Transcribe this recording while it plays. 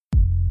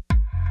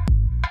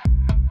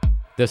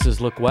This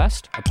is Look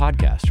West, a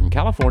podcast from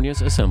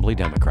California's Assembly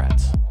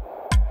Democrats.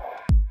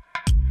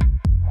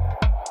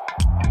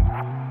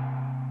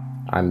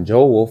 I'm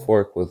Joel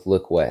Wolfork with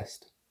Look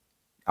West.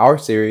 Our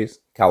series,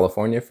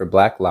 California for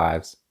Black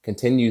Lives,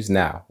 continues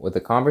now with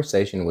a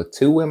conversation with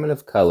two women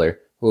of color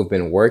who have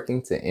been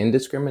working to end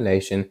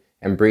discrimination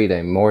and breed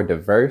a more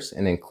diverse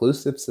and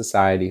inclusive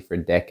society for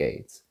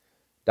decades.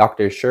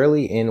 Dr.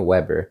 Shirley N.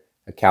 Weber,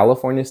 a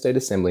California State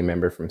Assembly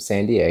member from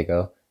San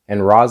Diego,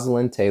 and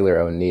Rosalind Taylor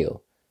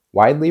O'Neill,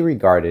 widely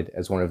regarded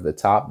as one of the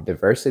top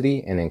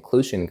diversity and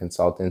inclusion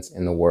consultants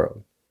in the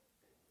world.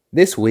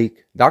 This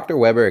week, Dr.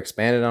 Weber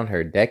expanded on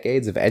her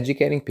decades of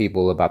educating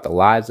people about the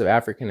lives of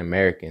African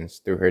Americans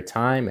through her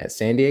time at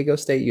San Diego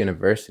State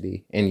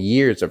University and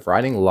years of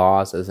writing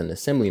laws as an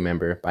assembly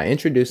member by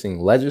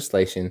introducing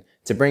legislation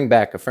to bring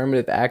back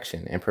affirmative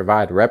action and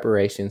provide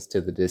reparations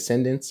to the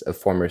descendants of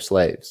former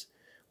slaves.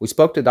 We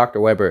spoke to Dr.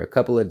 Weber a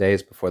couple of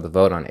days before the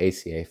vote on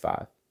ACA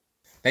 5.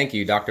 Thank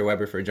you, Dr.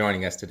 Weber, for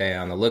joining us today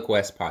on the Look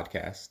West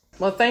podcast.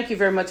 Well, thank you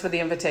very much for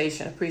the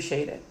invitation.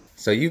 Appreciate it.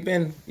 So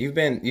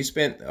you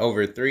spent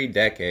over 3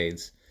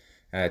 decades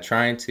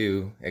trying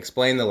to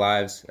explain the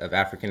lives of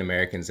African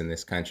Americans in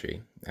this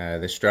country,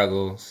 the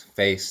struggles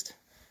faced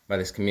by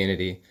this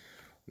community.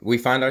 We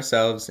find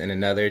ourselves in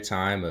another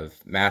time of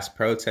mass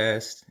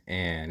protest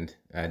and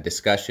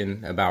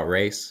discussion about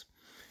race.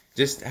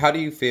 Just how do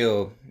you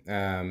feel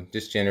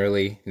just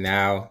generally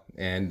now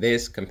and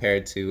this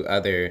compared to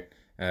other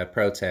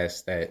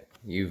protests that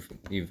you've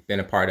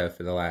been a part of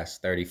for the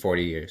last 30,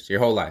 40 years, your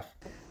whole life?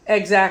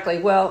 Exactly.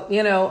 Well,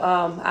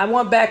 I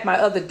want back my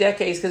other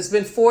decades because it's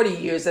been 40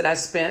 years that I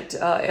spent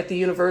at the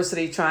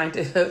university trying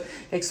to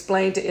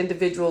explain to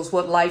individuals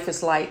what life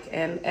is like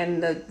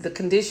and the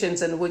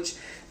conditions in which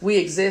we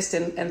exist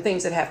and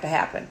things that have to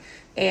happen.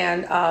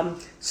 And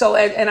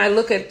and I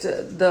look at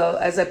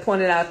as I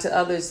pointed out to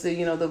others,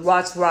 the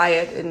Watts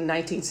riot in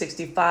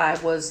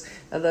 1965 was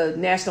the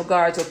National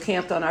Guards were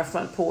camped on our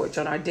front porch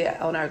on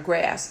our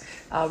grass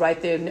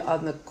right there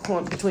on the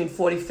corner between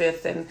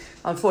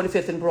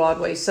 45th and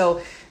Broadway.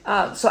 So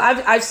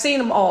I've seen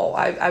them all.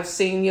 I've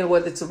seen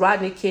whether it's a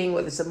Rodney King,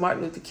 whether it's a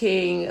Martin Luther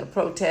King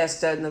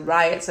protest and the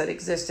riots that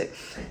existed.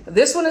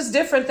 This one is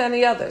different than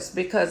the others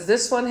because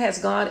this one has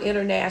gone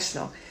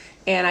international.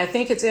 And I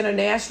think it's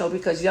international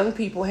because young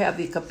people have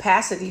the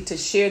capacity to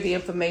share the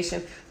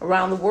information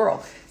around the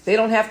world. They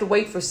don't have to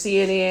wait for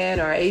CNN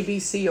or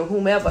ABC or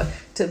whomever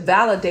to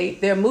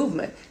validate their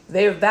movement.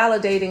 They're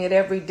validating it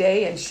every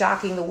day and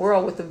shocking the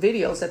world with the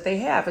videos that they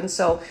have. And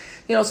so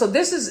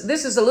this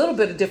is a little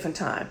bit of different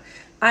time.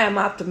 I am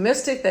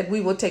optimistic that we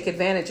will take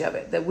advantage of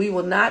it, that we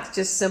will not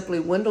just simply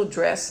window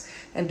dress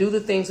and do the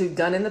things we've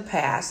done in the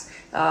past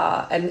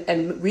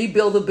and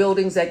rebuild the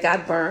buildings that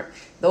got burnt,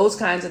 those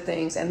kinds of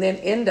things, and then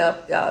end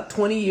up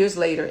 20 years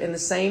later in the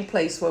same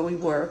place where we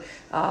were,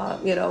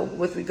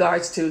 with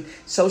regards to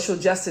social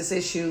justice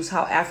issues,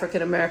 how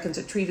African Americans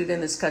are treated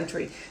in this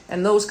country,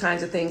 and those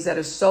kinds of things that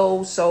are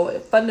so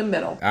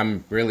fundamental.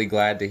 I'm really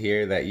glad to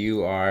hear that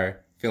you are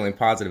feeling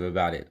positive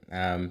about it.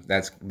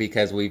 That's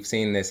because we've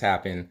seen this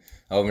happen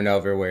over and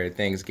over where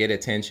things get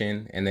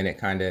attention and then it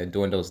kind of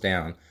dwindles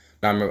down.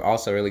 But I'm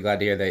also really glad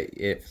to hear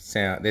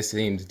that this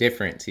seems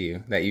different to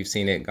you, that you've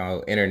seen it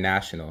go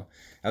international.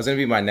 That was going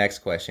to be my next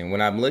question.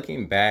 When I'm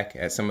looking back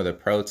at some of the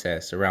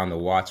protests around the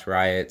Watts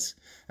riots,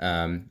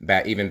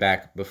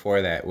 back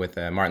before that with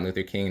Martin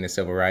Luther King and the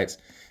civil rights,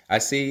 I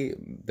see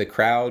the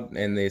crowd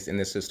in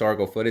this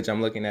historical footage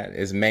I'm looking at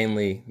is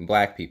mainly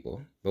Black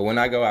people. But when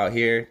I go out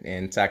here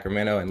in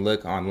Sacramento and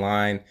look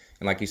online,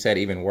 and like you said,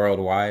 even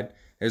worldwide,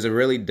 there's a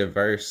really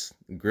diverse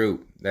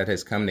group that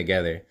has come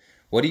together.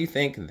 What do you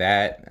think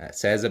that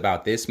says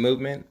about this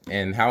movement,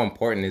 and how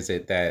important is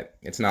it that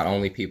it's not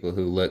only people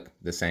who look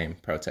the same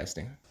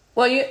protesting?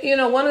 Well,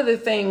 one of the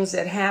things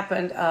that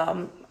happened,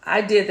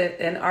 I did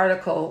an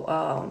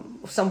article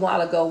some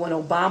while ago when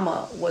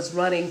Obama was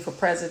running for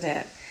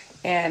president,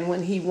 and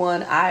when he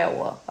won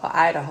Iowa, or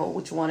Idaho,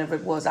 which one of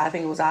it was, I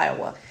think it was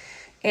Iowa.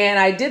 And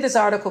I did this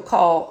article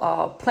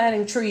called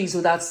Planting Trees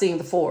Without Seeing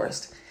the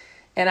Forest.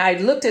 And I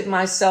looked at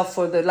myself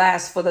for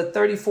the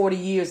 30, 40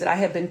 years that I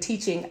have been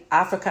teaching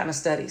Africana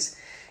studies,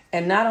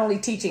 and not only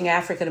teaching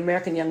African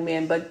American young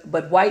men,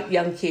 but white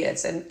young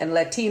kids and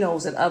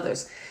Latinos and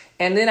others.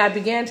 And then I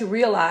began to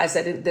realize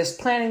that there's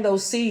planting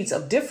those seeds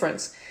of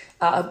difference,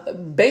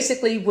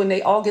 basically when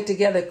they all get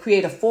together,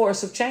 create a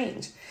forest of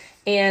change.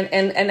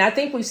 And I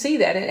think we see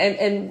that.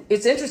 And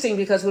it's interesting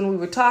because when we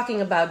were talking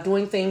about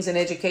doing things in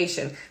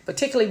education,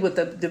 particularly with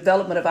the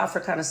development of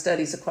Africana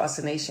studies across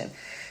the nation,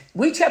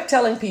 we kept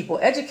telling people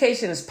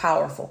education is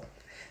powerful,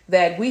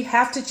 that we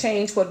have to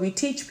change what we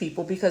teach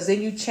people because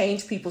then you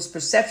change people's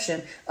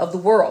perception of the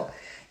world.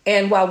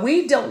 And while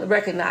we don't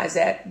recognize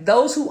that,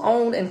 those who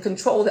own and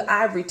control the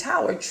ivory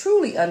tower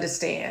truly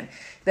understand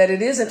that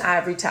it is an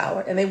ivory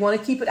tower and they want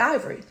to keep it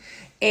ivory.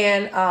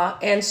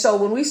 And so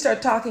when we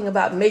start talking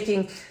about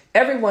making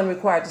everyone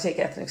required to take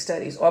ethnic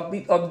studies or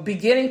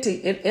beginning to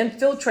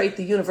infiltrate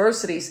the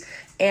universities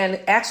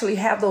and actually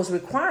have those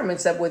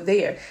requirements that were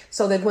there.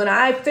 So that when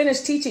I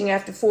finished teaching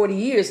after 40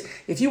 years,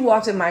 if you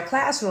walked in my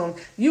classroom,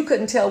 you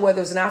couldn't tell whether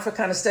it was an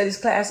Africana Studies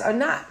class or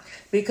not,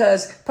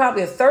 because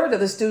probably a third of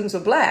the students were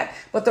Black,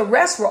 but the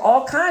rest were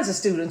all kinds of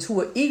students who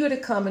were eager to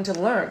come and to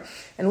learn.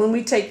 And when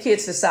we take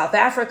kids to South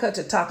Africa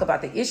to talk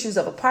about the issues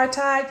of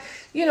apartheid,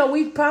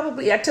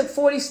 I took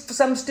 40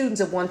 some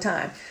students at one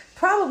time.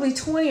 Probably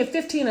 20 or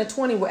 15 or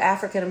 20 were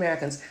African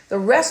Americans. The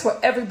rest were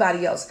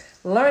everybody else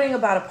learning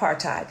about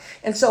apartheid.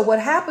 And so what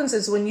happens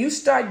is when you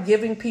start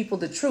giving people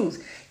the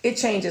truth, it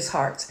changes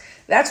hearts.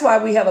 That's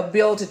why we have a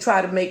bill to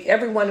try to make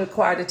everyone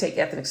required to take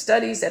ethnic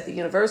studies at the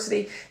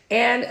university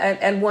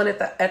and one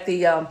at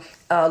the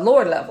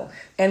lower level.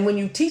 And when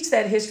you teach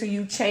that history,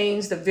 you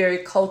change the very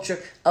culture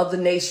of the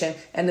nation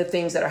and the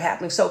things that are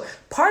happening. So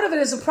part of it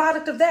is a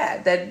product of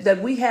that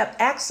we have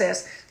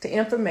access to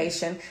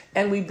information,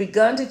 and we've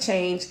begun to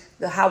change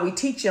how we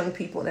teach young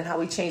people and how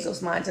we change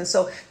those minds. And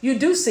so you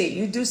do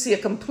see a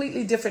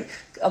completely different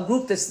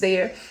group that's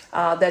there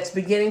that's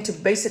beginning to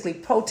basically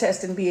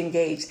protest and be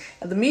engaged.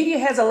 And the media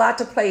has a lot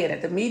to play in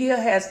it. The media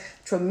has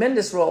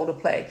tremendous role to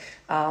play.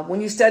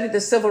 When you study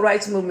the civil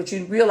rights movement,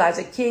 you realize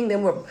that King and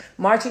them were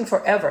marching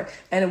forever.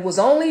 And it was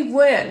only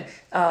when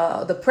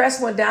the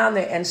press went down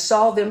there and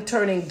saw them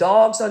turning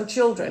dogs on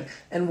children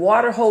and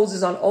water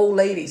hoses on old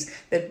ladies,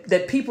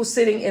 that people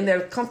sitting in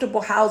their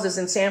comfortable houses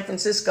in San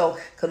Francisco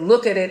could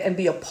look at it and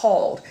be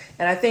appalled.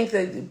 And I think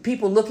that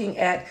people looking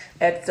at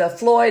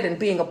Floyd and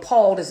being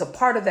appalled is a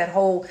part of that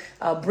whole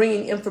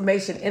bringing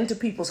information into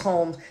people's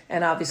homes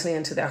and obviously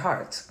into their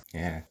hearts.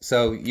 Yeah.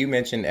 So you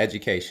mentioned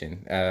education.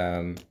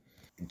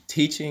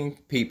 Teaching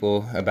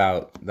people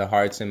about the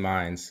hearts and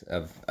minds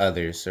of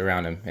others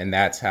around them. And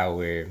that's how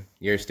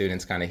your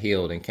students kind of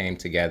healed and came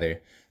together.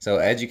 So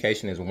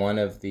education is one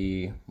of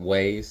the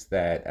ways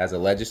that as a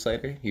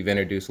legislator, you've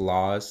introduced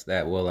laws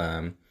that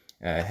will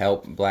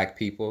help Black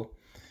people.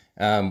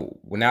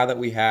 Now that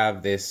we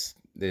have this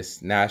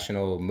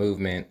national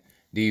movement,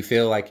 do you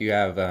feel like you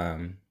have,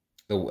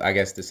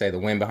 the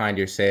wind behind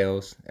your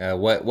sails?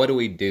 What do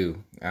we do?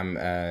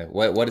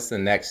 What is the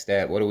next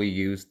step? What do we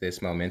use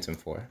this momentum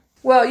for?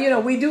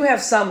 Well, we do have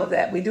some of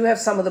that. We do have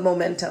some of the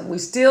momentum. We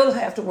still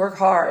have to work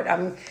hard.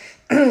 I'm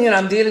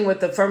dealing with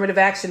the affirmative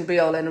action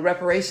bill and the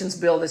reparations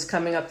bill that's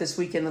coming up this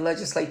week in the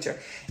legislature.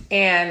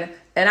 And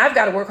I've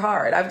got to work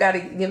hard. I've got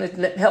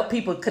to, help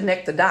people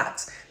connect the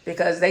dots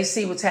because they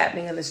see what's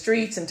happening in the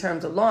streets in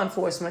terms of law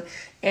enforcement.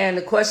 And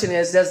the question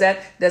is, does that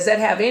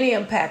have any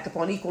impact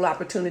upon equal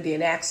opportunity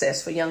and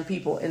access for young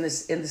people in the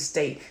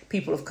state,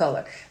 people of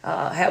color?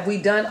 Have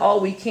we done all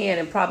we can,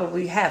 and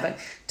probably haven't,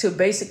 to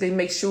basically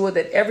make sure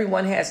that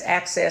everyone has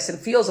access and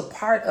feels a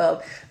part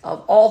of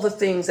all the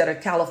things that are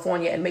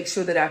California, and make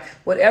sure that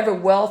whatever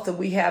wealth that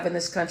we have in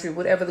this country,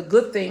 whatever the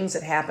good things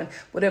that happen,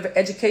 whatever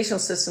educational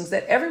systems,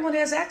 that everyone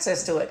has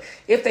access to it.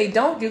 If they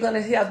don't, you're going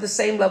to have the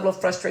same level of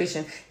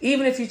frustration.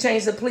 Even if you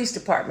change the police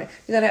department,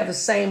 you're going to have the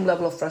same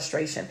level of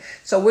frustration.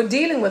 So we're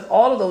dealing with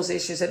all of those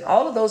issues, and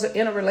all of those are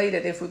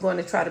interrelated if we're going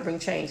to try to bring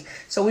change.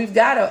 So we've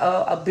got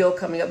a bill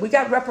coming up. We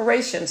got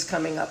reparations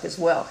coming up as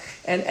well.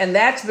 And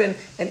that's been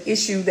an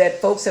issue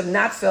that folks have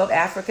not felt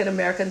African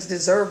Americans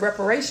deserve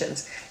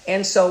reparations.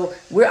 And so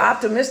we're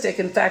optimistic.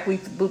 In fact, we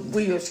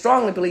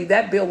strongly believe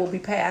that bill will be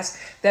passed.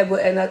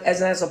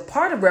 As a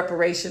part of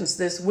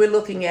reparations, we're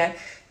looking at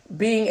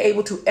being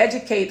able to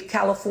educate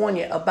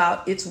California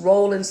about its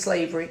role in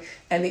slavery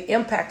and the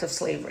impact of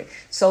slavery,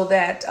 so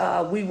that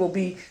we will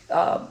be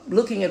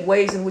looking at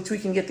ways in which we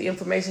can get the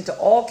information to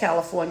all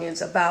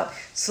Californians about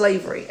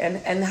slavery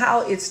and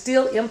how it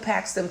still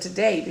impacts them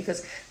today,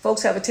 because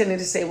folks have a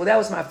tendency to say, well, that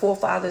was my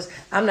forefathers.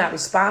 I'm not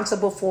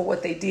responsible for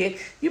what they did.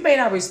 You may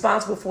not be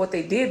responsible for what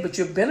they did, but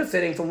you're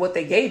benefiting from what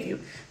they gave you,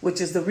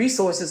 which is the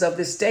resources of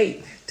this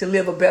state to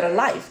live a better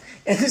life.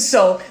 And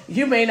so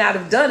you may not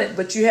have done it,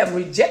 but you haven't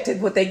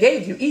rejected what they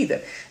gave you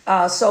either.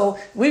 So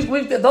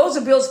those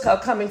are bills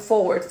coming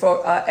forward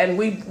and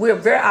we're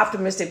very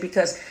optimistic,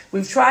 because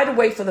we've tried to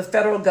wait for the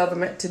federal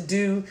government to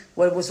do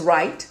what was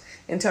right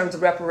in terms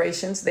of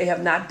reparations. They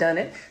have not done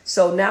it.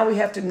 So now we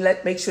have to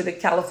make sure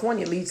that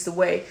California leads the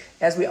way,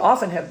 as we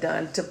often have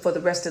done, for the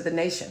rest of the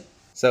nation.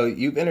 So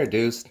you've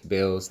introduced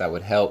bills that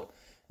would help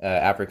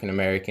African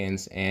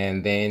Americans,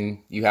 and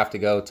then you have to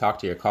go talk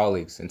to your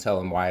colleagues and tell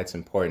them why it's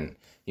important.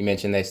 You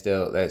mentioned that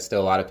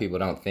still a lot of people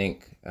don't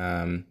think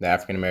that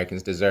African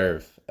Americans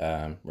deserve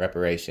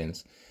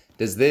reparations.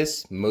 Does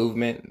this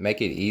movement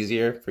make it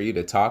easier for you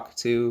to talk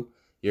to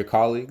your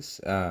colleagues?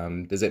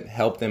 Does it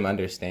help them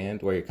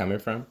understand where you're coming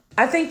from?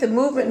 I think the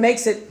movement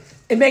makes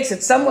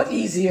it somewhat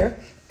easier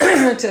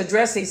to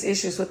address these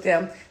issues with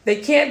them. They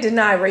can't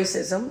deny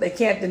racism. They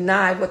can't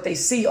deny what they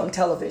see on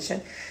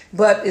television.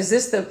 But is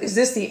this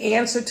the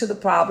answer to the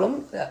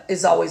problem?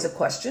 Is always a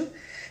question.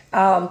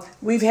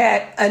 We've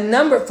had a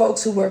number of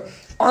folks who were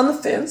on the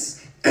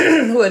fence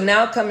who are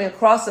now coming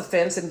across the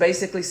fence and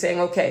basically saying,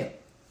 okay,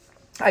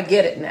 I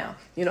get it now.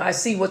 I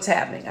see what's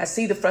happening. I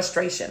see the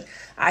frustration.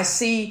 I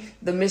see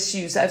the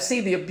misuse. I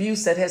see the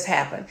abuse that has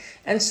happened.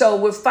 And so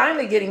we're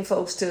finally getting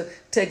folks to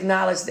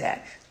acknowledge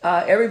that.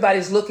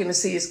 everybody's looking to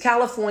see, is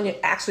California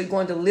actually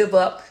going to live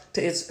up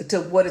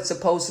to what it's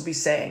supposed to be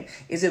saying?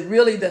 Is it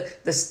really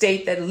the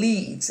state that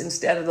leads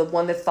instead of the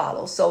one that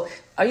follows? So,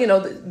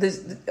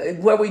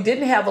 where we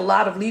didn't have a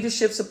lot of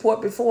leadership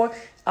support before,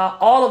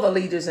 all of the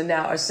leaders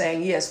now are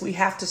saying, yes, we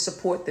have to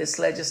support this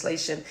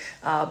legislation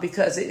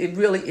because it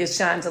really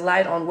shines a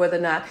light on whether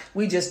or not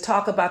we just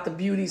talk about the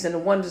beauties and the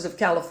wonders of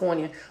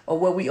California, or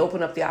where we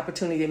open up the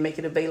opportunity and make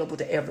it available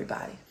to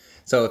everybody.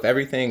 So if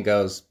everything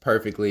goes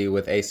perfectly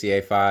with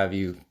ACA 5,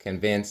 you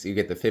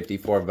get the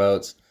 54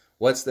 votes.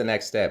 What's the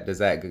next step? Does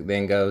that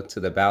then go to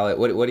the ballot?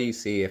 What do you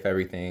see if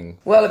everything?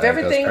 Well, if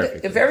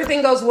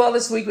everything goes well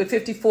this week with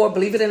 54,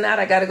 believe it or not,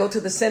 I got to go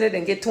to the Senate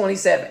and get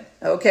 27.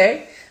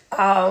 Okay.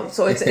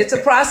 So it's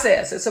a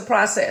process. It's a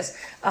process.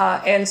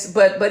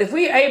 But if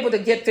we're able to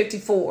get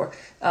 54,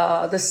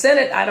 the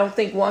Senate, I don't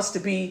think, wants to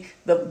be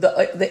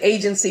the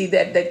agency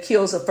that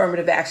kills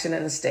affirmative action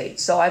in the state.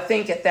 So I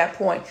think at that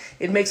point,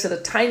 it makes it a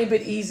tiny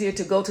bit easier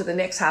to go to the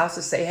next house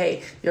and say,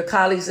 hey, your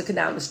colleagues looking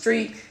down the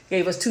street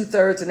gave us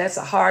 2/3, and that's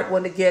a hard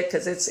one to get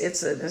because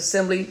it's an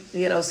assembly,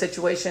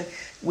 situation.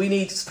 We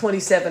need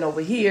 27 over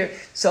here.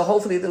 So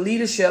hopefully the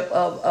leadership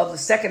of the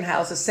second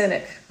house, the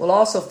Senate, will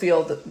also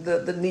feel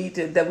the need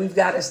that we've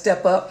got to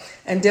step up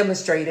and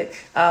demonstrate it.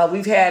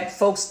 We've had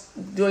folks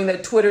doing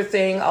their Twitter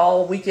thing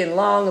all weekend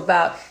long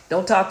about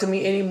don't talk to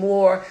me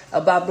anymore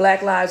about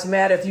Black Lives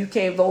Matter if you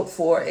can't vote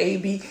for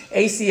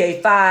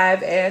ACA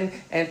 5 and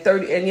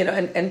 30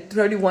 and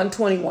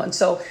 3121.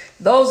 So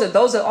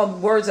those are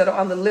words that are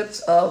on the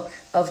lips of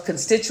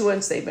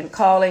constituents. They've been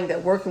calling, they're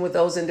working with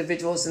those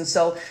individuals. And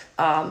so,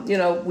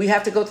 we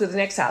have to go to the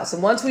next house.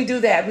 And once we do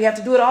that, we have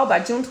to do it all by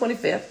June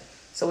 25th.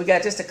 So we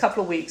got just a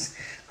couple of weeks.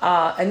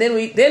 And then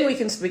we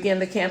can begin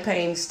the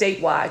campaign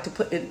statewide to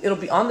put it. It'll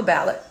be on the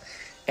ballot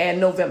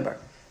in November.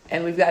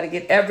 And we've got to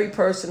get every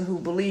person who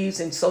believes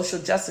in social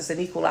justice and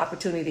equal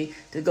opportunity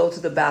to go to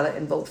the ballot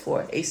and vote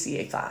for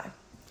ACA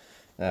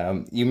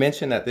 5. You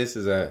mentioned that this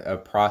is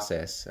a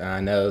process. I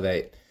know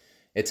that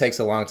it takes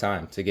a long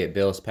time to get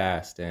bills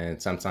passed,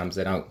 and sometimes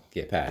they don't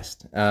get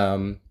passed.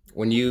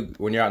 When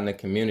you're out in the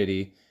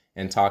community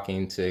and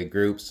talking to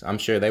groups, I'm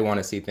sure they want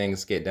to see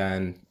things get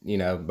done,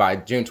 by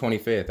June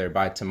 25th or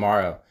by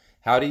tomorrow.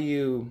 How do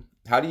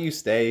you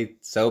stay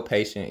so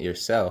patient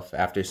yourself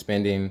after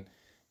spending,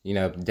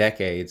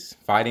 decades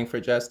fighting for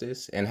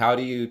justice? And how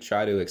do you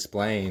try to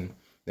explain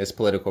this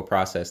political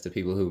process to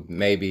people who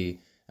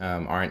maybe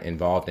aren't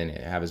involved in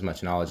it, have as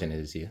much knowledge in it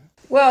as you?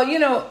 Well,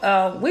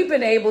 we've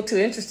been able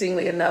to,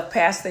 interestingly enough,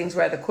 pass things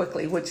rather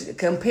quickly, which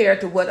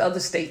compared to what other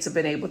states have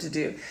been able to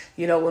do.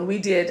 When we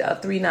did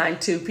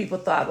 392, people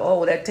thought,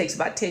 that takes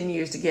about 10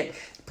 years to get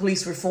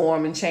police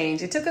reform and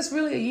change. It took us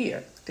really a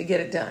year to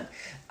get it done.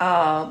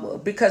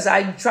 Because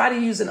I try to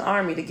use an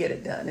army to get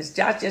it done. It's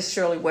not just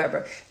Shirley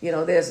Weber.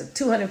 There's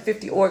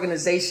 250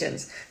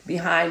 organizations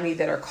behind me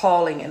that are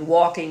calling and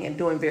walking and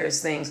doing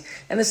various things.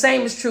 And the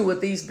same is true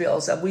with these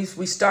bills.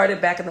 We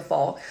started back in the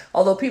fall.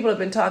 Although people have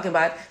been talking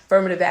about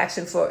affirmative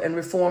action and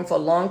reform for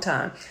a long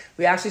time,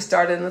 we actually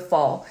started in the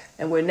fall.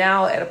 And we're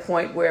now at a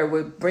point where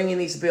we're bringing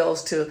these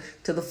bills to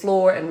the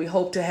floor, and we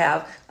hope to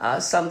have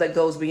some that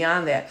goes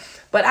beyond that.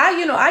 But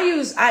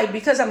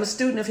because I'm a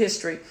student of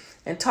history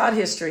and taught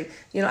history,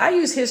 I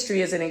use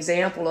history as an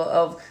example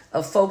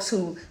of folks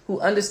who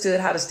understood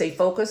how to stay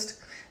focused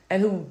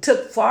and who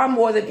took far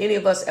more than any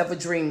of us ever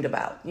dreamed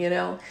about,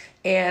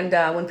 And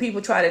when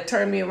people try to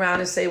turn me around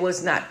and say, well,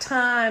 it's not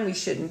time, we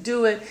shouldn't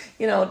do it,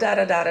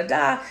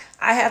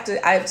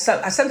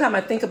 sometimes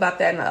I think about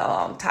that and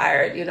I'm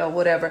tired,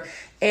 whatever.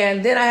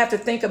 And then I have to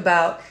think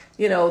about,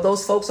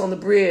 those folks on the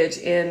bridge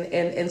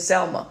in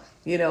Selma,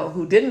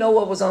 who didn't know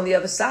what was on the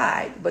other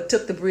side, but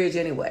took the bridge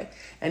anyway.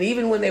 And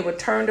even when they were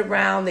turned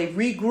around, they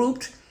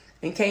regrouped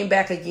and came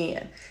back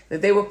again,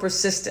 that they were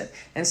persistent.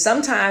 And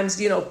sometimes,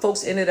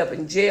 folks ended up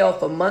in jail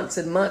for months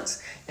and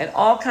months and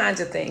all kinds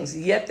of things,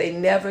 yet they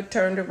never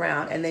turned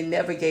around and they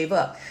never gave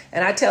up.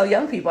 And I tell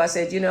young people, I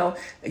said,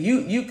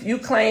 you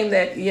claim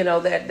that,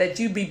 that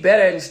you be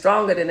better and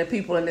stronger than the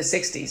people in the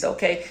 60s.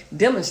 Okay,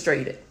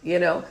 demonstrate it,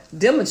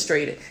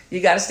 demonstrate it.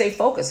 You got to stay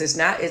focused. It's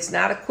not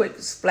a quick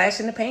splash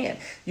in the pan.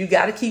 You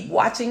got to keep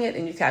watching it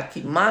and you got to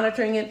keep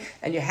monitoring it,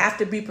 and you have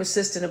to be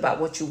persistent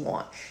about what you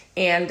want.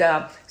 And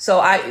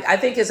so I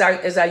think as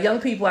our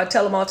young people, I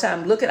tell them all the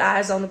time, look at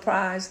Eyes on the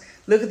Prize,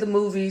 look at the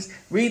movies,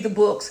 read the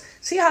books,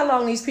 see how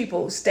long these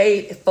people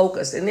stayed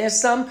focused. And there's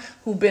some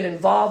who've been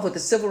involved with the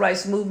civil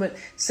rights movement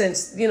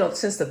since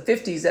the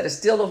 50s that are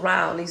still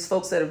around. These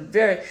folks that are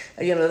very,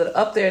 that are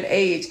up there in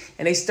age,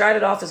 and they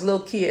started off as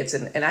little kids.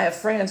 And I have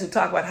friends who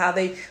talk about how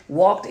they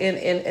walked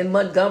in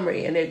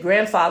Montgomery and their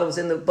grandfather was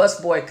in the bus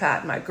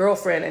boycott, my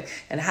girlfriend,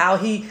 and how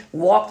he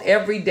walked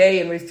every day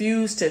and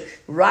refused to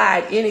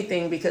ride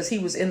anything because he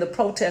was in the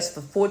protest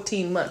for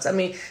 14 months. I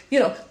mean,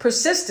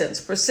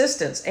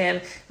 persistence.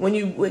 And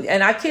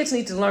and our kids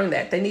need to learn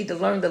that. They need to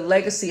learn the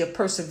legacy of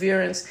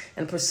perseverance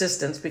and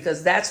persistence,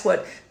 because that's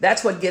what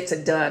gets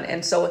it done.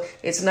 And so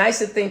it's nice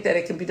to think that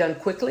it can be done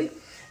quickly.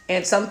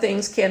 And some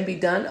things can be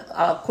done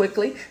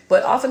quickly,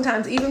 but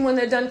oftentimes, even when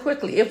they're done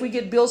quickly, if we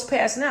get bills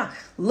passed now,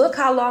 look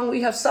how long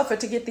we have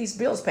suffered to get these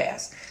bills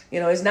passed.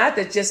 It's not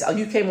that just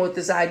you came up with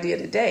this idea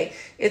today.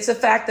 It's the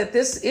fact that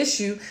this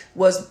issue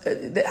was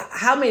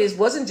it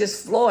wasn't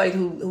just Floyd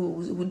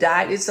who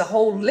died. It's a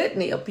whole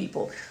litany of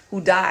people who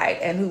died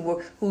and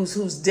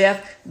whose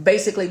death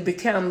basically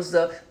becomes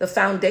the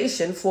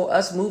foundation for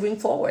us moving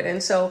forward.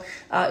 And so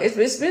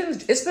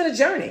it's been a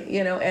journey,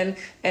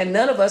 and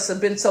none of us have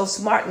been so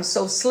smart and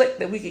so slick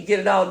that we could get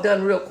it all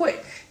done real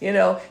quick.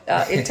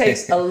 It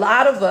takes a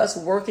lot of us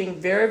working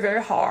very,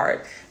 very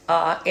hard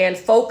and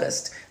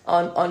focused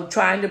on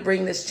trying to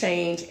bring this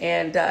change.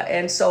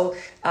 And so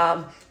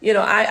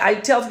I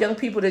tell young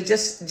people to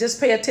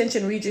just pay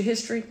attention, read your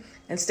history,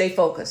 and stay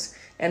focused,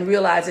 and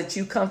realize that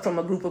you come from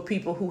a group of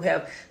people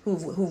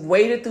who've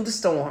waded through the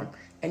storm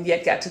and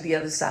yet got to the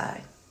other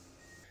side.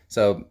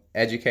 So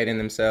educating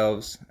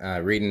themselves,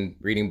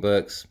 reading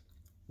books.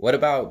 What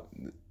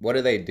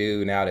do they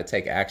do now to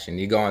take action?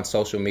 You go on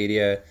social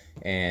media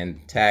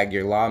and tag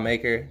your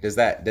lawmaker. Does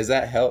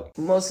that help?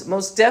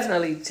 Most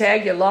definitely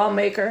tag your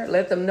lawmaker.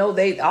 Let them know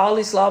all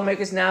these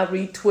lawmakers now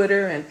read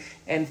Twitter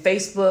and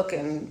Facebook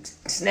and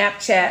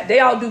Snapchat. They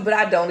all do, but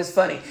I don't. It's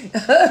funny.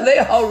 They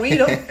all read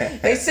them.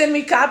 They send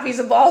me copies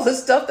of all the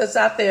stuff that's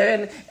out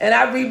there, and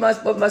I read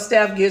what my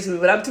staff gives me,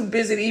 but I'm too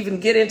busy to even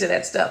get into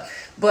that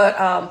stuff.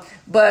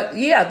 But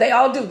yeah, they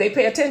all do. They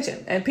pay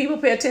attention, and people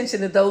pay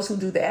attention to those who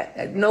do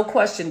that. No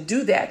question,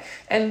 do that.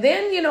 And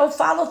then,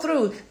 follow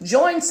through,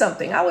 join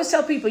something. I always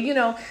tell people,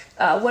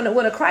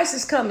 when a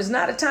crisis comes, it's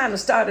not a time to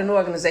start an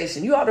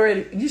organization.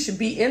 You should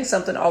be in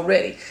something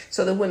already,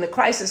 so that when the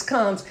crisis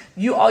comes,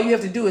 all you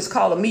have to do is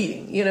call a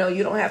meeting. You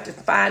don't have to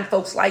find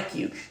folks like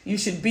you. You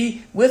should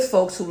be with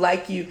folks who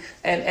like you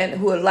and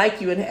who are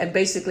like you and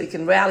basically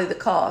can rally the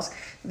cause.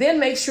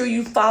 Then make sure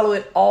you follow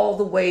it all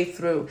the way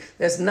through.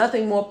 There's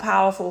nothing more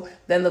powerful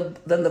than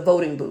the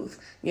voting booth,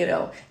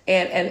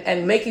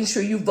 and making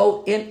sure you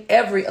vote in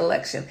every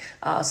election.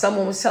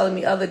 Someone was telling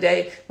me the other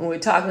day when we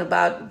were talking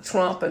about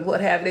Trump and what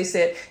have, they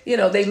said,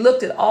 they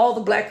looked at all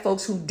the black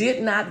folks who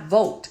did not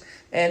vote,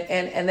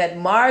 and that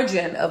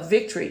margin of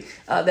victory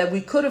that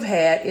we could have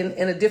had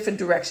in a different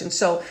direction.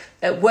 So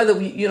whether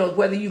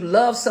you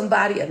love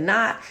somebody or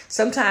not,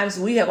 sometimes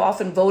we have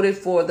often voted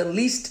for the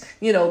least,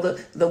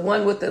 the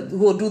one who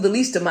will do the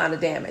least amount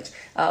of damage.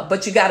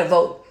 But you got to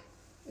vote.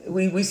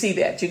 We see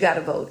that you got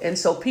to vote. And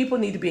so people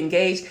need to be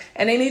engaged,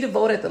 and they need to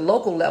vote at the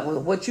local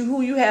level.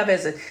 Who you have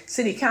as a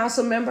city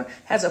council member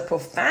has a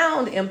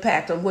profound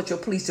impact on what your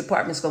police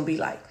department is going to be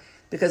like,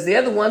 because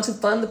they're the ones who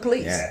fund the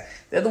police. Yeah.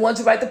 They're the ones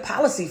who write the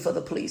policy for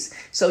the police.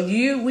 So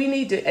we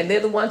need to, and they're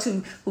the ones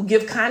who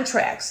give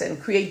contracts and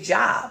create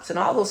jobs and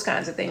all those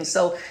kinds of things.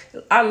 So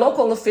our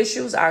local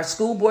officials, our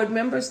school board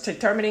members,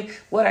 determining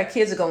what our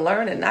kids are going to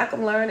learn and not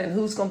going to learn, and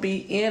who's going to be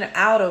in or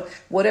out of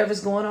whatever's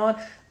going on.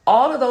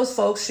 All of those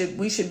folks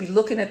we should be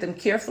looking at them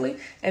carefully,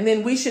 and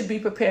then we should be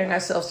preparing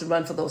ourselves to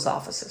run for those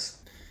offices.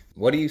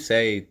 What do you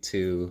say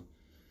to,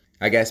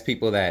 I guess,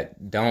 people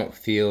that don't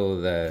feel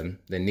the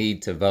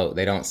need to vote?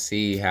 They don't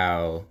see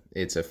how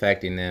it's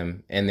affecting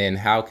them. And then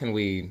how can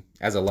we,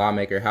 as a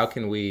lawmaker, how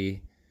can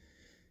we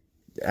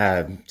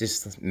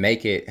just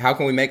make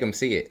them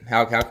see it?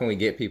 How can we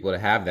get people to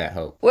have that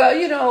hope?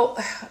 Well,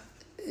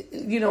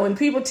 when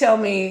people tell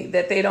me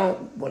that they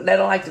don't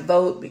like to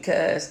vote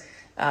because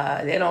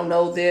they don't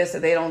know this,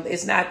 or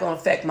it's not going to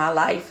affect my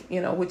life,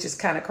 which is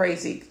kind of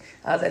crazy.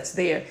 That's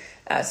there.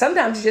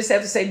 Sometimes you just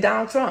have to say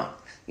Donald Trump,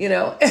 and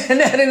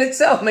that in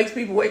itself makes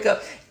people wake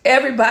up.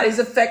 Everybody's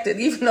affected,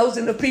 even those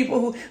in the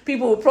people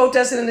who are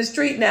protesting in the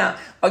street now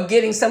are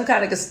getting some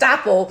kind of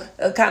Gestapo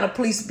kind of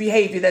police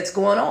behavior that's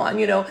going on.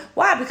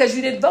 Why? Because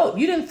you didn't vote.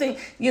 You didn't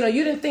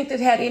think that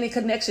had any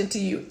connection to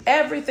you.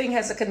 Everything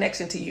has a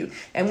connection to you.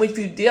 And if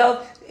you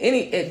delve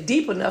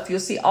deep enough,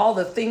 you'll see all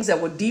the things that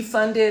were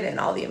defunded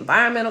and all the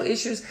environmental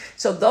issues.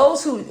 So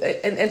those who,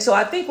 and so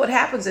I think what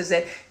happens is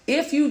that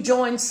if you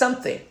join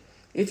something,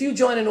 if you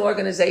join an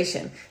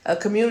organization, a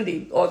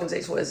community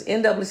organization, whether it's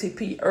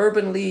NAACP,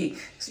 Urban League,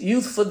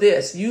 Youth for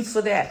this, Youth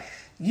for that,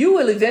 you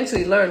will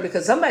eventually learn,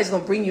 because somebody's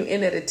going to bring you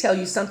in there to tell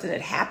you something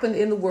that happened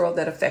in the world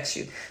that affects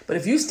you. But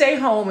if you stay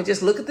home and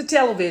just look at the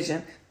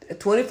television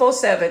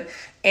 24/7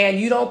 and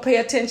you don't pay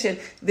attention,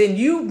 then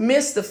you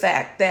miss the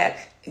fact that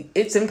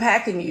it's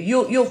impacting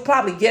you. You'll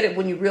probably get it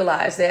when you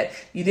realize that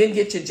you didn't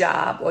get your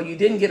job, or you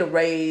didn't get a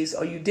raise,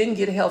 or you didn't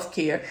get health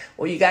care,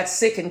 or you got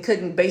sick and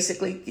couldn't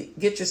basically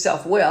get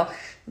yourself well.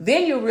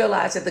 Then you'll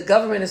realize that the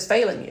government is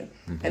failing you.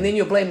 Mm-hmm. And then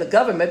you'll blame the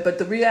government. But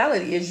the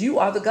reality is you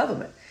are the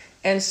government.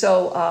 And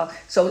so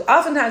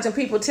oftentimes when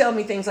people tell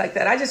me things like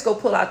that, I just go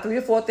pull out 3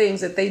 or 4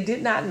 things that they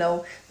did not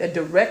know that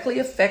directly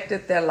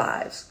affected their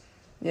lives.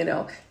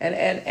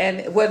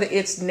 And whether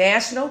it's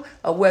national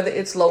or whether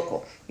it's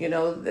local,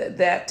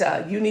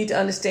 that you need to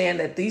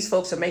understand that these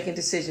folks are making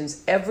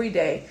decisions every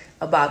day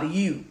about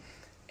you.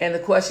 And the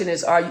question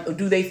is,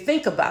 do they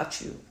think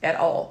about you at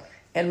all?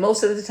 And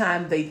most of the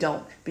time they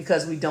don't,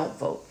 because we don't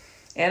vote.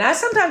 And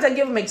sometimes I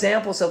give them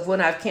examples of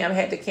when I've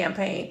had to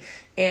campaign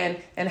and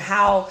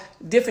how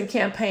different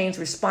campaigns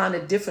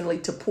responded differently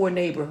to poor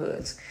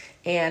neighborhoods.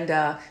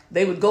 And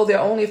they would go there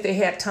only if they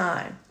had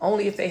time,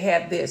 only if they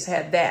had this,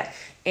 had that.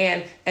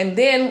 And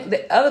then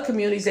the other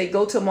communities, they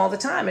go to them all the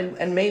time.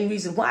 And main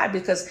reason why,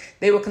 because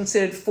they were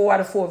considered 4 out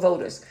of 4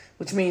 voters,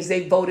 which means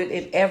they voted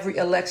in every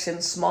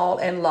election, small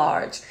and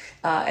large.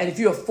 And if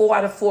you're a 4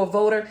 out of 4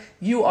 voter,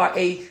 you are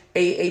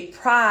a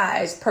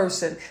prized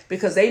person,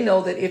 because they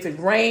know that if it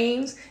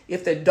rains,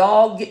 if the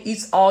dog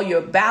eats all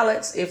your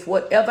ballots, if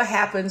whatever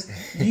happens,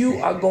 you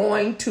are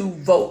going to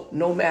vote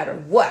no matter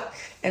what.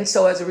 And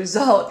so as a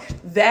result,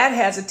 that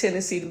has a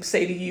tendency to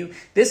say to you,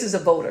 this is a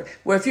voter.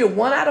 Where if you're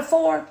 1 out of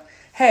 4,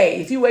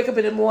 hey, if you wake up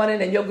in the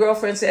morning and your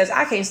girlfriend says,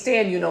 I can't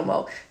stand you no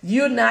more,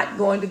 you're not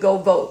going to go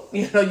vote.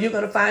 You're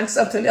going to find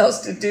something else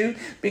to do,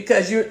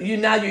 because you're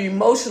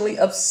emotionally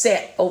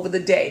upset over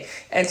the day.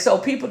 And so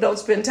people don't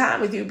spend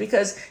time with you,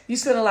 because you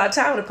spend a lot of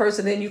time with a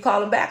person, then you call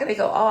them back and they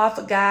go, oh, I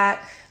forgot,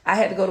 I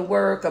had to go to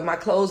work, or my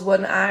clothes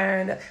wasn't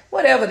ironed,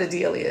 whatever the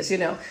deal is,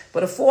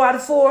 But a 4 out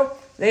of 4,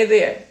 they're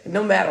there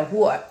no matter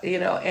what,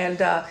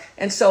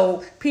 and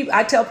so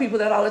I tell people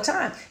that all the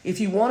time. If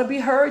you want to be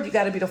heard, you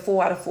got to be the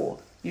 4 out of 4.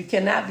 You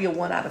cannot be a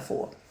 1 out of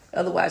 4.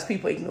 Otherwise,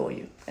 people ignore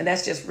you. And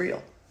that's just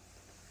real.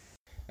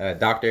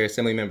 Dr.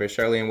 Assemblymember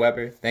Shirley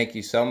Weber, thank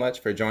you so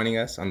much for joining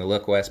us on the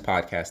Look West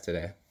podcast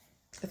today.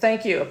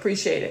 Thank you.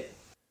 Appreciate it.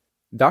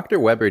 Dr.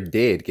 Weber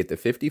did get the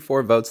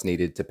 54 votes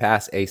needed to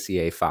pass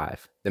ACA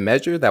 5, the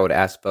measure that would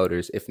ask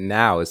voters if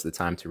now is the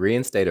time to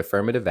reinstate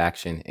affirmative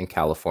action in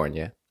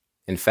California.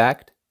 In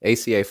fact,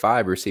 ACA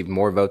 5 received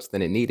more votes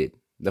than it needed.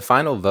 The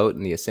final vote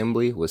in the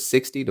Assembly was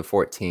 60 to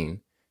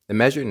 14. The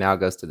measure now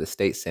goes to the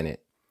state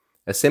Senate.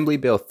 Assembly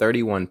Bill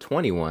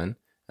 3121,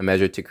 a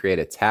measure to create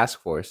a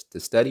task force to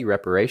study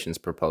reparations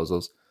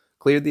proposals,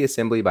 cleared the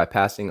Assembly by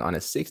passing on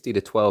a 60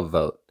 to 12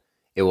 vote.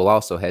 It will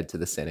also head to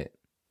the Senate.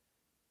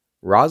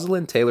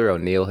 Rosalind Taylor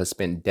O'Neill has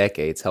spent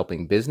decades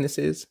helping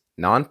businesses,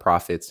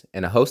 nonprofits,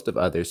 and a host of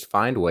others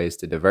find ways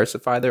to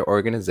diversify their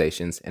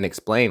organizations and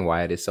explain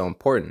why it is so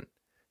important.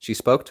 She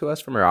spoke to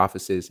us from her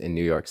offices in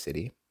New York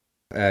City.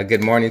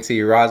 Good morning to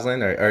you,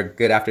 Rosalind, or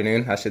good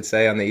afternoon, I should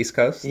say, on the East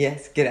Coast.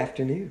 Yes, good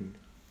afternoon.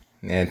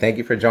 And thank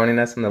you for joining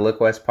us on the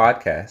Look West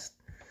podcast.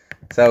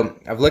 So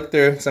I've looked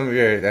through some of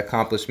your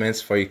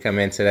accomplishments before you come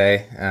in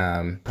today.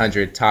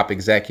 100 top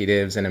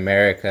executives in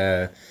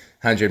America,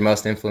 100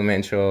 most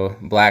influential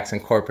Blacks in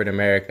corporate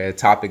America,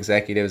 top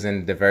executives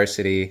in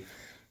diversity.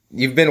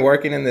 You've been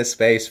working in this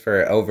space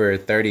for over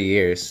 30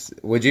 years.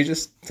 Would you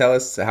just tell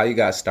us how you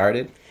got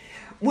started?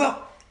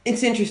 Well,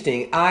 it's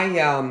interesting. I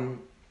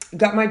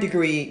got my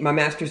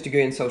master's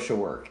degree in social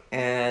work,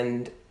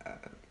 and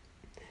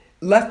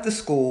left the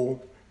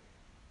school,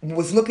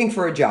 was looking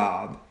for a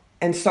job,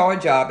 and saw a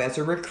job as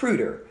a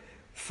recruiter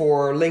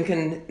for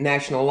Lincoln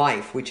National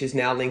Life, which is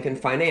now Lincoln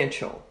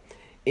Financial,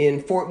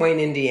 in Fort Wayne,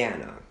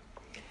 Indiana.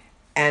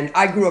 And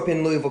I grew up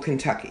in Louisville,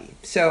 Kentucky,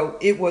 so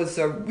it was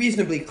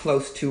reasonably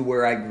close to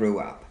where I grew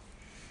up.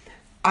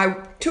 I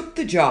took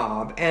the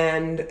job,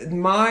 and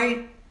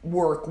my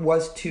work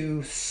was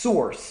to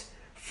source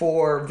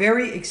for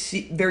very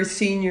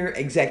senior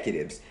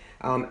executives,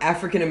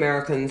 African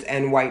Americans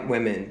and white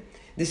women.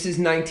 This is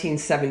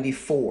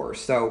 1974,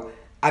 so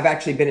I've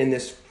actually been in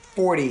this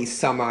 40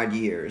 some odd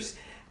years,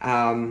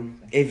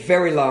 a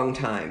very long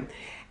time.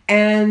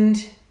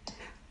 And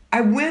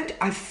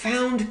I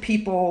found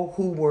people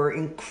who were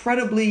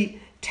incredibly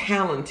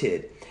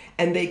talented,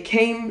 and they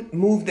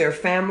moved their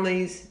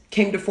families,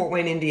 came to Fort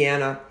Wayne,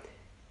 Indiana.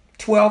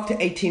 12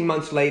 to 18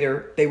 months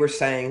later, they were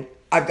saying,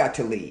 I've got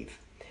to leave.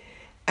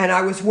 And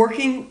I was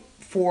working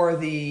for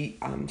the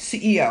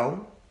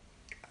CEO,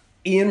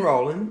 Ian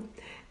Rowland,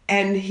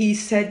 and he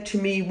said to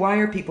me, why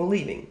are people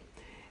leaving?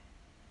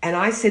 And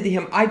I said to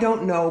him, I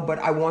don't know, but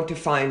I want to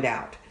find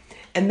out.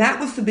 And that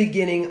was the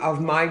beginning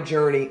of my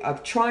journey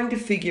of trying to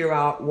figure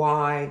out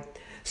why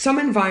some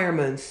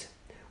environments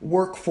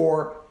work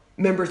for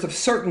members of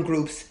certain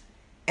groups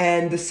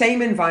and the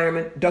same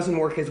environment doesn't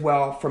work as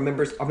well for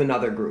members of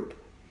another group.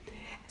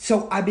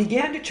 So I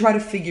began to try to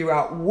figure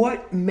out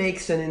what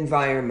makes an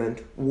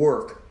environment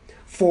work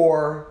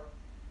for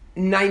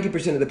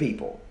 90% of the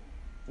people.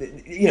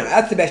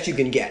 That's the best you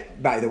can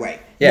get, by the way.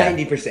 Yeah.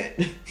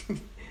 90%.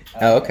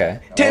 Oh,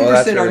 okay.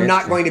 10% are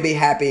not going to be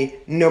happy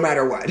no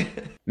matter what.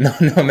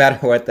 No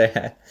matter what they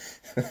have.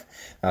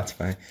 That's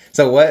fine.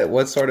 So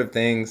what sort of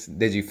things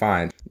did you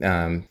find?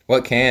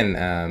 What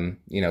can,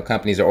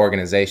 companies or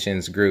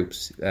organizations,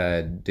 groups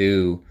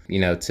do,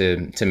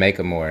 to make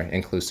a more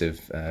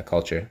inclusive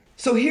culture?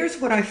 So here's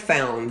what I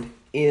found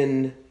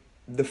in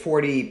the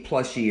 40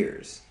 plus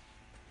years.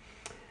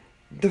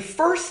 The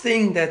first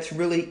thing that's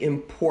really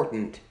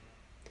important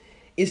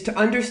is to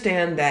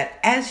understand that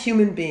as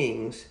human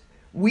beings,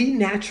 we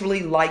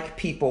naturally like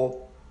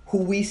people who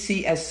we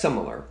see as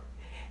similar,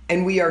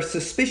 and we are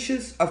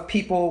suspicious of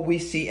people we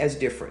see as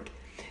different.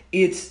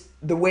 It's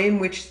the way in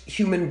which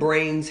human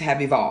brains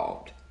have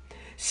evolved.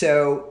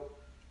 So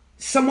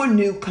someone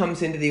new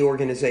comes into the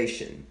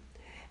organization,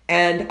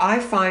 and I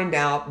find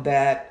out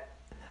that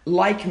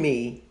like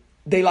me,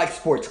 they like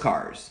sports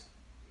cars.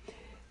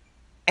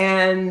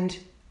 And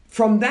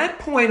from that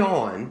point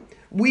on,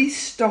 we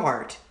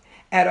start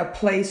at a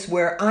place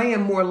where I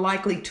am more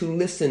likely to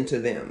listen to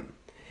them.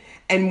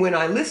 And when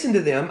I listen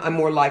to them, I'm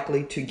more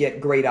likely to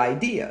get great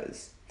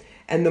ideas.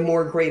 And the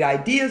more great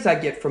ideas I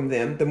get from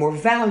them, the more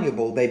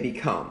valuable they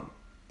become.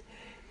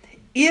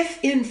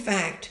 If, in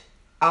fact,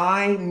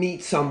 I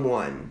meet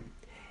someone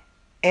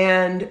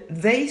and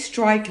they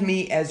strike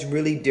me as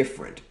really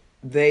different,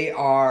 they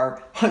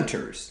are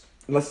hunters,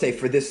 let's say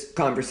for this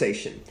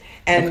conversation.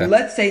 And Okay.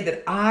 let's say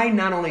that I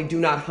not only do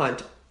not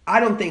hunt, I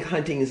don't think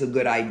hunting is a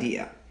good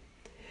idea.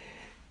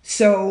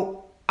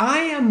 So I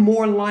am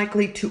more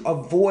likely to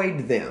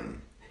avoid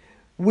them,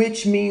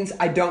 which means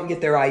I don't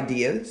get their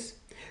ideas,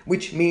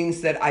 which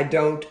means that I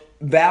don't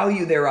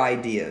value their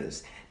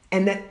ideas,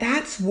 and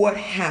that's what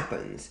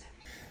happens.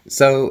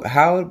 So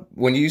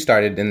when you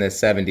started in the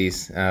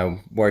 70s,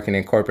 working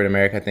in corporate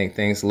America, I think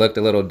things looked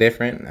a little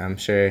different. I'm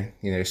sure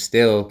there's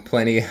still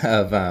plenty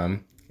of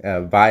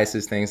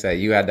biases, things that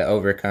you had to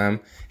overcome.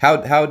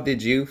 How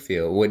did you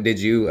feel? What did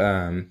you,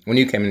 when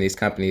you came in these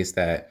companies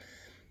that,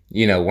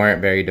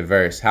 weren't very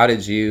diverse, how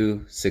did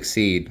you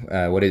succeed?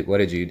 What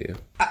did you do?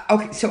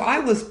 Okay, so I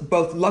was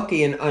both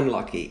lucky and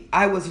unlucky.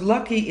 I was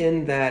lucky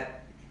in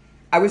that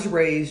I was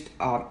raised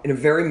in a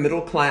very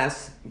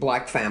middle-class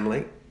Black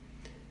family.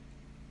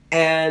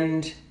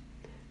 And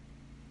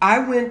I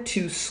went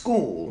to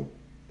school.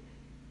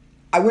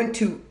 I went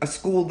to a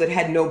school that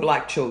had no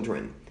Black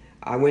children.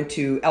 I went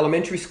to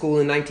elementary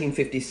school in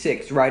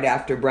 1956, right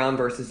after Brown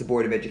versus the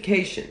Board of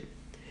Education.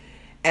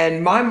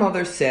 And my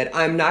mother said,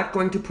 I'm not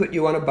going to put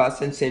you on a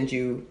bus and send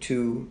you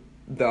to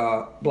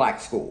the Black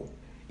school.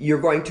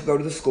 You're going to go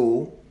to the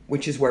school,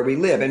 which is where we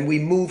live. And we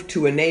moved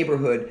to a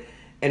neighborhood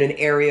in an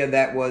area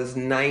that was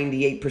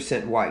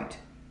 98% white,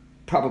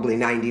 probably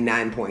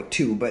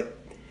 99.2, but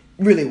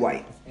really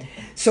white.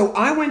 So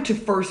I went to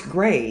first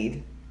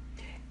grade,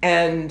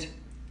 and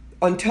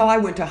until I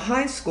went to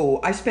high school,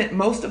 I spent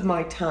most of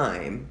my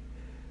time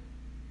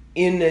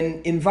in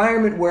an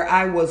environment where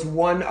I was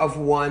one of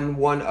one,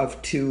 one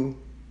of two,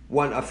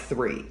 one of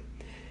three.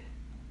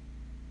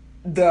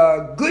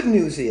 The good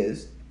news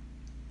is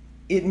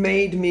it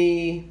made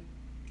me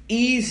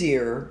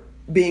easier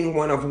being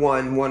one of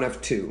one, one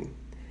of two.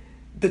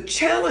 The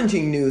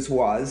challenging news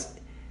was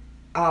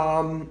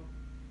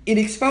it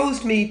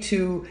exposed me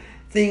to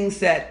things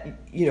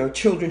that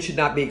children should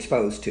not be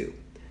exposed to.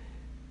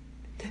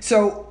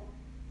 So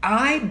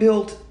I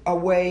built a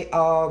way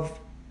of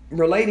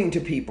relating to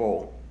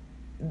people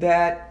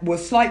that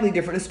was slightly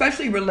different,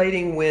 especially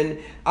relating when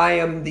I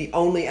am the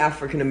only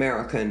African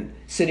American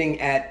sitting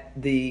at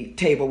the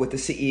table with the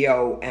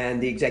CEO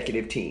and the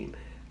executive team.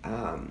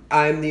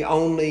 I'm the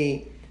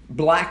only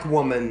Black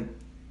woman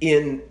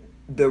in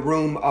the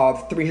room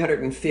of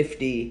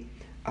 350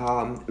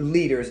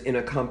 leaders in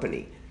a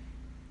company.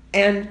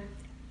 And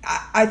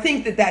I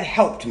think that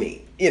helped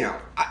me.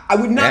 I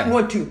would not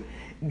want to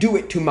do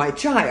it to my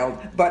child,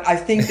 but I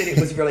think that it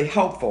was really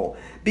helpful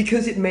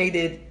because it made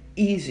it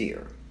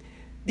easier.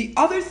 The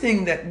other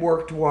thing that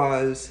worked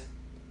was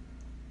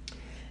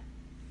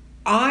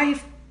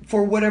I,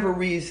 for whatever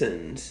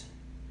reasons,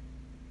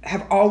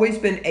 have always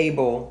been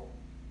able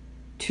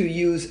to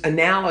use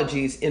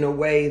analogies in a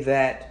way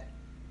that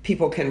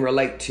people can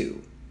relate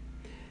to.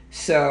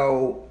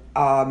 So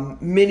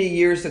many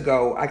years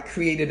ago, I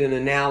created an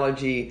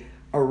analogy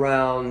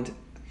around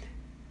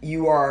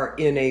you are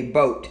in a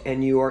boat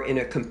and you are in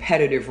a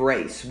competitive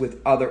race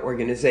with other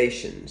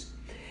organizations.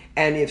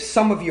 And if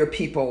some of your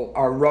people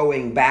are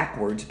rowing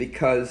backwards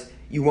because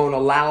you won't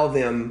allow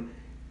them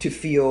to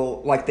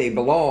feel like they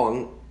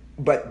belong,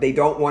 but they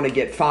don't want to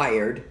get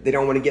fired, they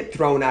don't want to get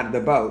thrown out of the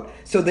boat,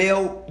 so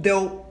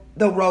they'll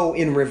row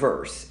in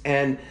reverse.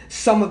 And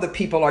some of the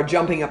people are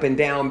jumping up and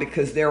down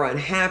because they're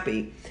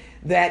unhappy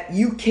that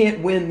you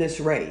can't win this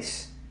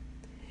race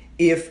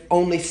if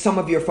only some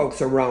of your folks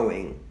are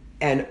rowing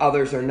and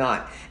others are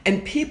not.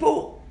 And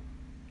people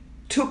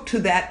took to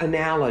that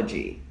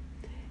analogy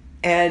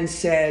and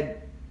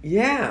said,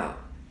 yeah,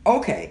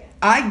 okay,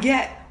 I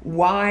get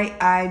why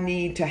I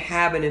need to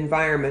have an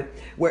environment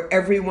where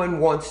everyone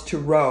wants to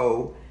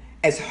row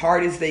as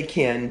hard as they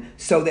can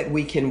so that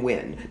we can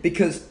win.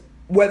 Because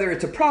whether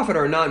it's a profit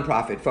or a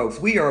nonprofit, folks,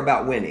 we are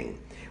about winning.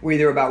 We're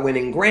either about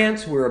winning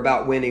grants, we're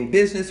about winning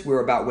business,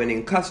 we're about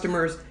winning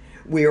customers,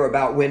 we are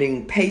about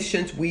winning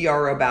patients, we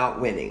are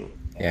about winning.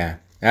 Yeah,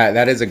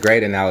 that is a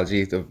great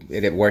analogy.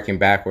 It working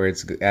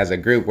backwards. As a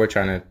group, we're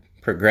trying to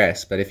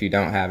progress, but if you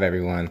don't have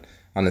everyone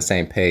on the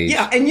same page.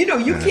 Yeah, and you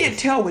can't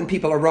tell when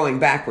people are rowing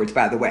backwards,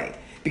 by the way,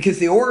 because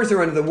the oars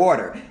are under the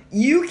water.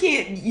 You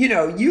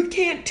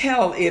can't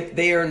tell if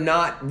they are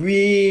not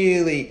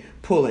really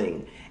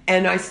pulling.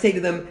 And I say to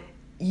them,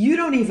 you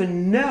don't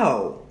even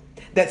know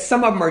that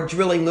some of them are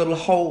drilling little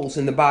holes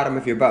in the bottom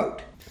of your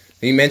boat.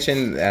 You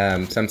mentioned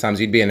sometimes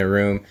you'd be in a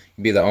room,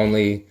 you'd be the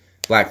only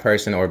Black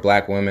person or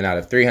Black woman out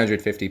of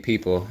 350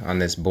 people on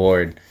this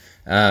board.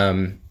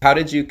 How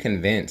did you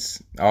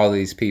convince all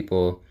these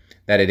people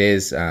that it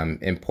is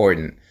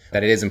important?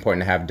 that it is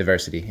important to have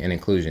diversity and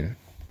inclusion?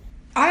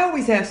 I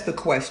always ask the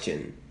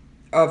question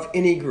of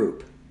any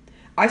group.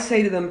 I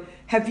say to them,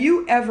 have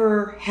you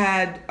ever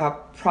had a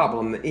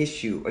problem, an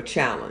issue, a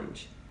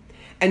challenge,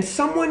 and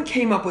someone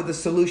came up with a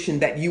solution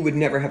that you would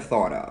never have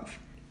thought of?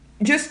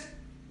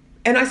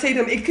 And I say to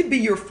them, it could be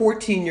your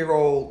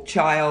 14-year-old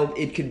child,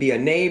 it could be a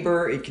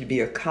neighbor, it could be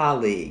a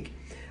colleague.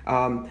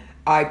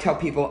 I tell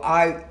people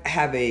I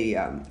have a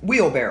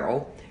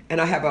wheelbarrow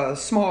and I have a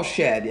small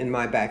shed in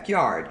my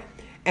backyard.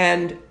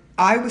 And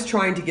I was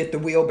trying to get the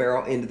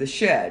wheelbarrow into the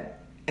shed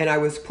and I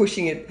was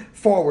pushing it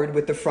forward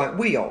with the front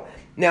wheel.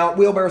 Now,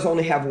 wheelbarrows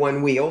only have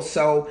one wheel,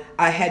 so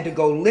I had to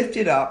go lift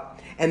it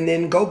up and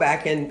then go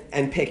back and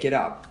pick it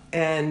up.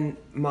 And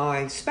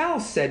my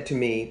spouse said to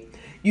me,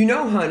 you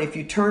know, hon, if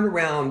you turn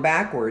around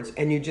backwards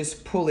and you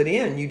just pull it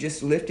in, you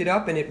just lift it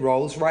up and it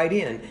rolls right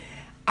in.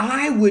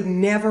 I would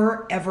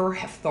never, ever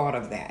have thought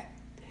of that.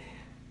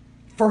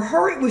 For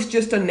her, it was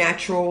just a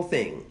natural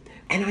thing.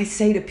 And I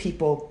say to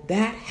people,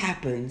 that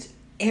happens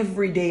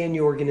every day in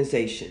your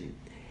organization.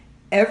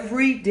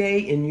 Every day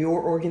in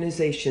your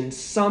organization,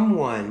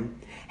 someone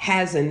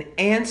has an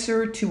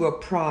answer to a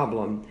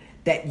problem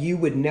that you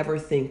would never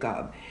think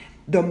of.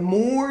 The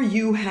more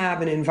you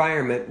have an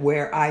environment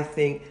where I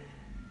think,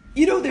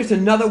 you know, there's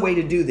another way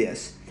to do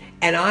this,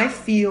 and I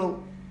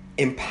feel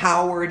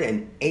empowered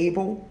and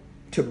able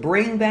to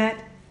bring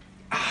that,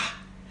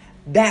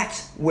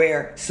 that's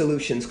where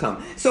solutions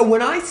come. So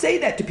when I say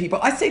that to people,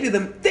 I say to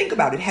them, think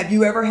about it. Have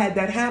you ever had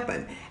that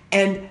happen?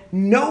 And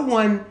no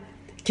one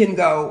can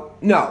go,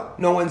 no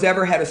one's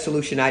ever had a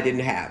solution I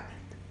didn't have.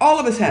 All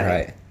of us have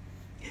it.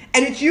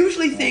 And it's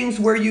usually things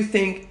where you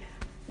think,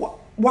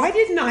 why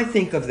didn't I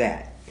think of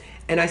that?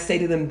 And I say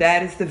to them,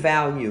 that is the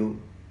value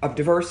of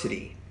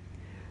diversity.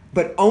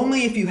 But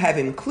only if you have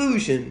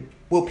inclusion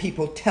will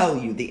people tell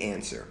you the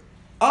answer.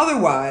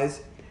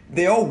 Otherwise,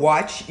 they'll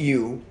watch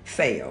you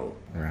fail.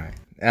 Right.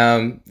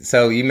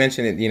 So you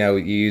mentioned it, you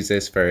use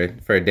this for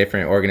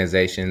different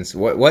organizations.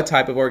 What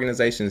type of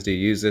organizations do you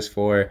use this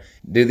for?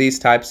 Do these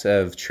types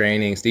of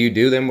trainings, do you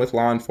do them with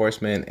law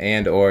enforcement,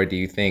 and or do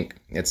you think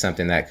it's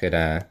something that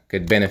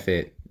could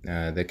benefit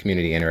the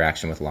community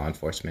interaction with law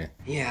enforcement?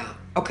 Yeah.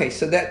 Okay.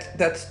 So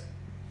that's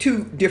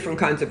two different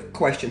kinds of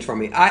questions for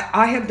me.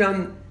 I have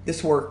done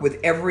this work with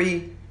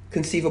every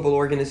conceivable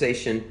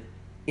organization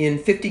in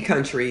 50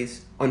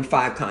 countries on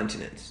 5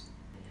 continents.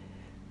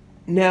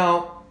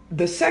 Now,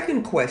 the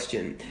second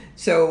question,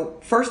 so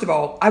first of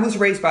all, I was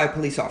raised by a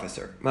police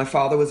officer. My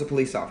father was a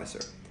police officer.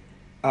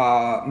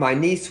 My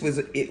niece was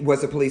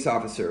a police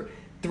officer.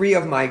 3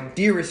 of my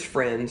dearest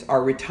friends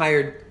are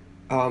retired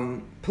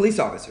police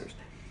officers.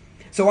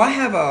 So I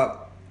have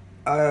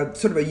a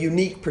sort of a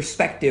unique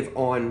perspective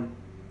on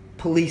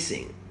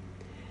policing.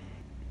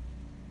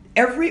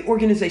 Every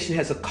organization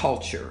has a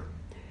culture,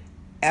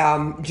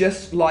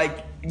 just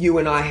like you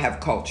and I have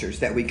cultures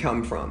that we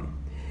come from.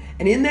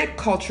 And in that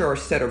culture are a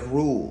set of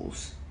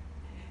rules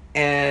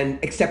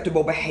and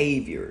acceptable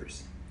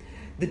behaviors.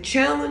 The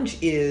challenge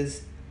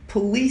is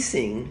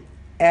policing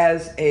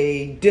as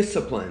a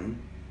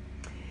discipline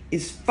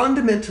is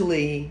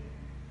fundamentally,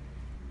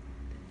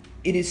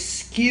 it is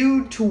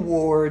skewed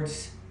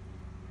towards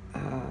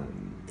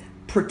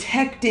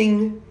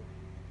protecting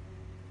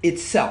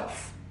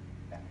itself.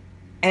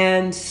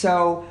 And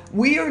so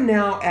we are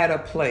now at a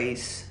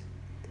place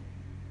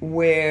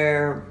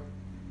where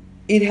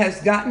it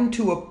has gotten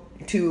to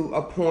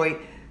a point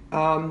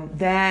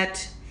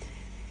that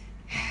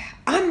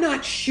I'm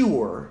not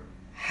sure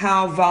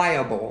how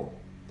viable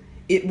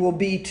it will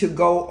be to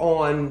go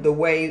on the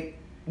way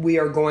we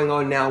are going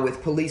on now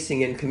with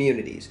policing in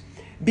communities.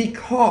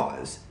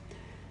 Because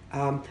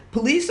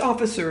police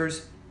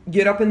officers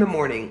get up in the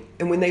morning,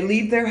 and when they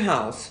leave their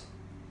house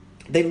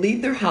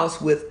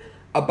with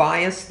a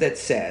bias that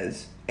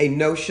says, a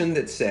notion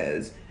that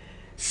says,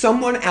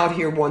 someone out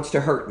here wants to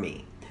hurt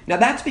me. Now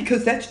that's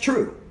because that's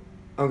true,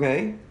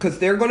 okay? Because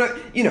they're gonna,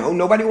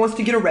 nobody wants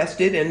to get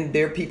arrested, and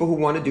there are people who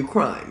want to do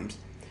crimes.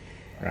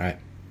 Right.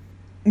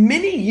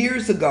 Many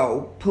years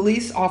ago,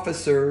 police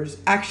officers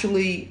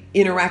actually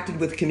interacted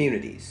with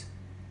communities.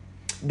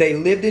 They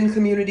lived in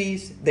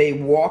communities, they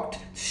walked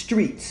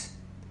streets.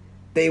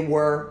 They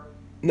were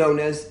known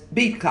as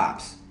beat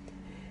cops.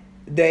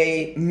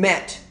 They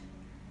met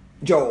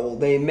Joel,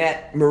 they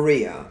met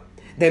Maria.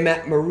 They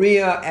met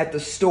Maria at the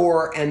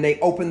store and they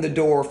opened the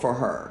door for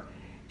her.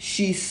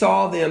 She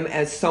saw them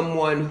as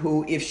someone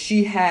who, if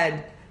she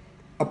had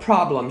a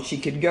problem, she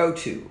could go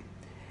to.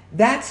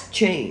 That's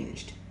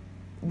changed.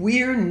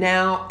 We're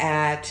now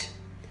at,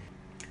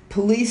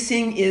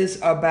 policing is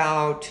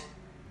about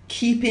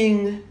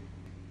keeping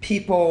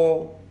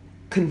people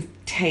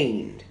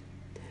contained.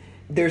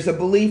 There's a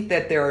belief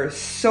that there are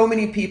so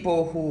many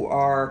people who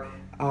are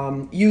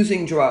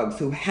using drugs,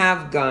 who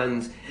have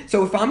guns.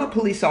 So if I'm a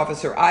police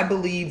officer, I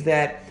believe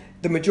that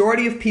the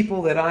majority of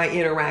people that I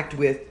interact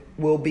with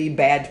will be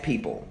bad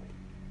people.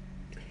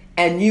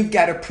 And you've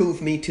got to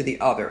prove me to the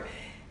other.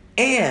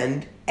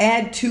 And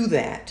add to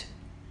that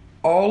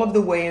all of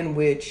the way in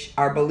which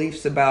our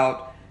beliefs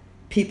about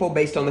people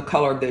based on the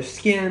color of their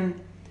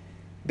skin,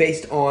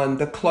 based on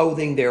the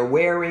clothing they're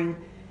wearing,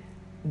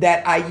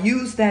 that I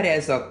use that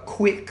as a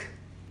quick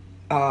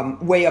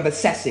way of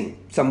assessing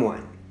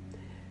someone.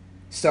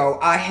 So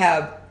I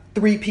have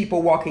 3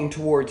 people walking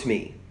towards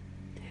me.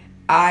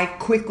 I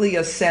quickly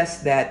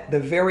assess that the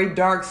very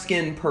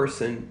dark-skinned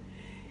person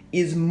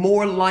is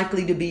more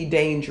likely to be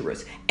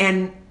dangerous.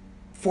 And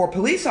for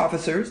police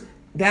officers,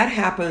 that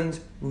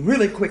happens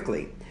really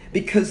quickly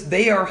because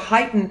they are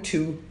heightened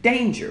to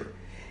danger.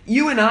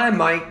 You and I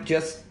might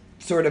just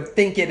sort of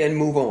think it and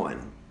move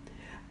on.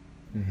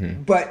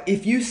 Mm-hmm. But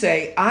if you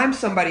say, I'm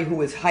somebody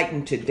who is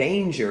heightened to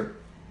danger,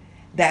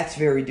 that's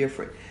very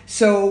different.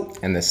 So,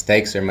 and the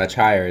stakes are much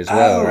higher as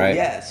well, right?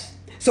 Yes.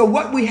 So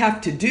what we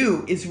have to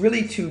do is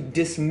really to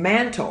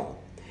dismantle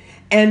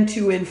and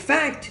to, in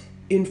fact,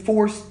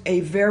 enforce a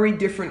very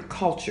different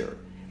culture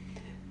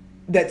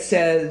that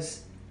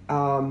says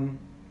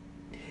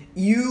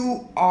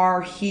you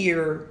are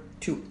here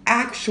to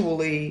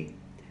actually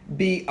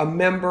be a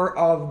member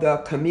of the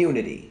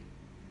community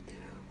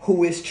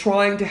who is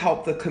trying to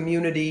help the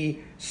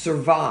community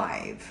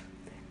survive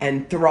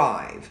and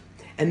thrive.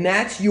 And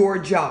that's your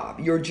job.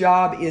 Your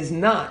job is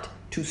not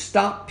to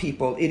stop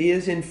people. It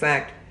is, in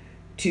fact,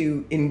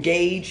 to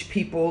engage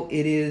people.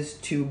 It is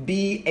to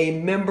be a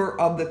member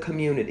of the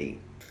community.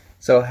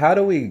 So how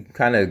do we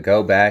kind of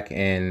go back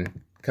and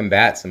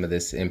combat some of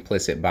this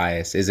implicit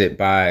bias? Is it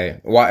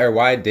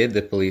why did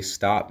the police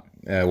stop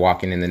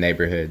walking in the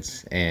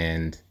neighborhoods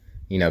and,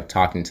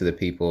 talking to the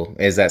people?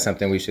 Is that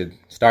something we should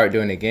start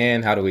doing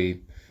again? How do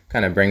we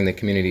kind of bring the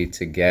community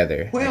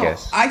together, Well, I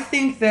guess? I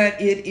think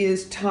that it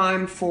is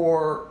time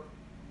for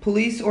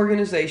police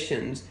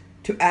organizations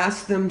to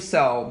ask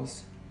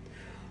themselves,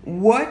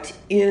 what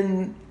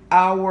in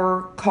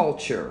our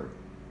culture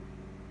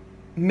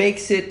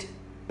makes it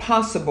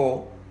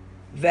possible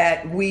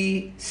that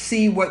we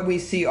see what we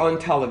see on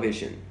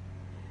television?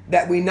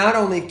 That we not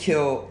only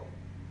kill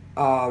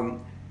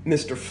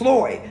Mr.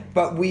 Floyd,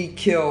 but we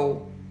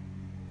kill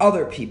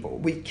other people.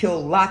 We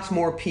kill lots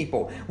more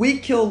people. We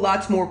kill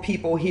lots more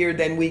people here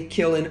than we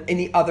kill in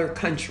any other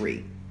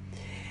country.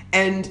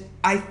 And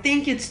I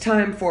think it's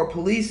time for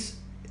police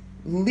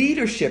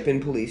leadership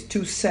in police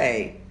to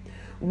say,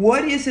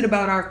 what is it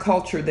about our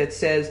culture that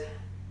says,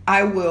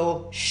 I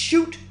will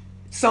shoot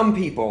some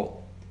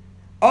people,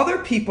 other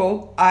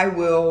people I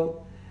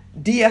will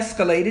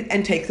de-escalate it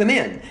and take them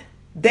in.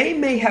 They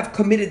may have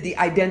committed the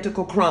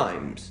identical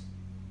crimes,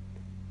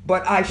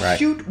 but I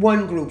shoot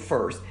one group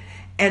first.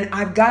 And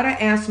I've got to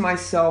ask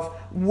myself,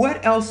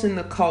 what else in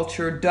the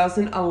culture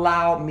doesn't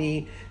allow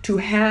me to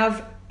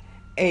have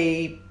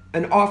an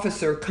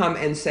officer come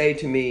and say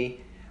to me,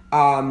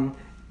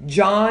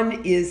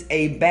 John is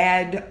a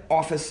bad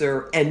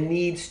officer and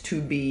needs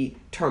to be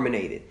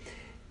terminated.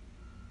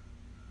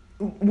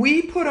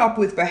 We put up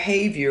with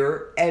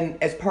behavior and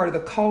as part of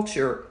the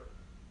culture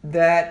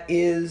that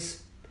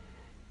is,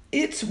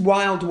 it's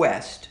Wild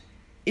West.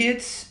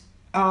 It's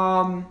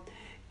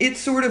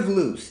sort of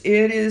loose.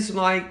 It is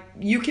like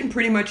you can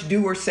pretty much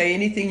do or say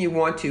anything you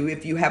want to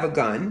if you have a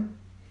gun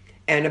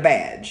and a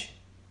badge.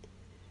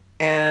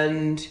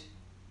 And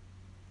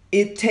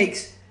it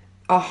takes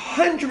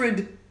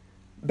 100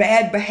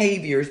 bad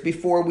behaviors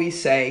before we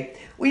say,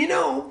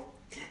 well,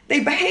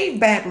 they behaved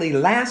badly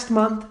last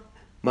month,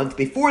 month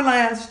before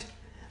last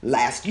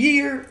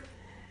year.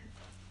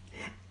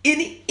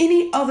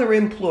 Any other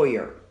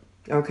employer,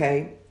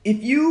 okay,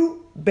 if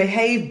you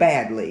behave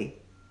badly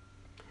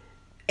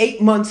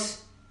 8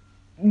 months,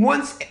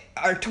 once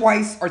or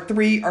twice or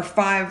 3 or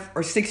 5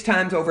 or 6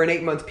 times over an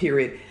 8-month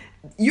period,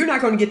 you're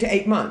not going to get to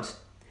 8 months,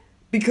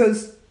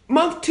 because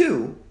month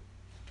 2,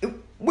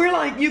 we're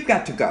like, you've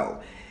got to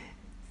go.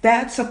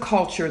 That's a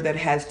culture that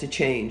has to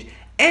change.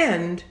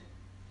 And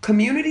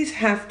communities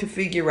have to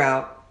figure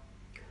out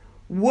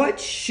what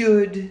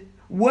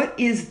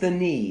is the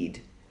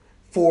need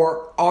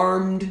for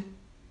armed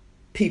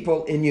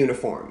people in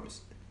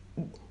uniforms.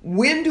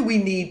 When do we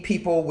need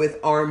people with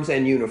arms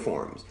and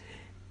uniforms?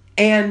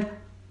 And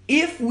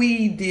if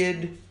we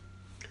did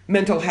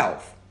mental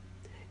health,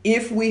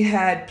 if we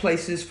had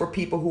places for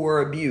people who are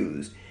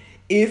abused,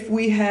 if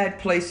we had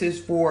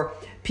places for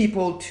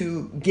people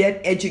to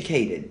get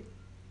educated,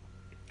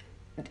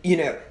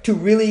 to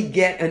really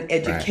get an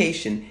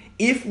education,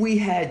 if we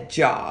had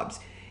jobs,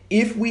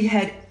 if we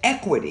had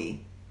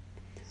equity,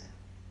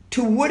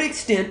 to what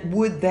extent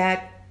would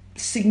that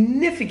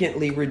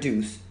significantly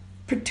reduce,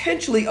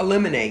 potentially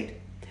eliminate,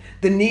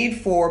 the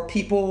need for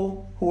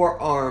people who are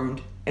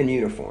armed and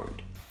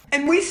uniformed?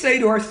 And we say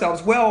to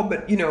ourselves, well,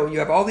 but you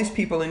have all these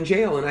people in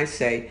jail, and I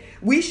say,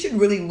 we should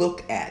really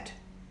look at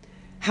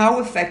how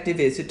effective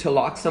is it to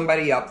lock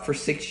somebody up for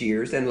 6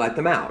 years and let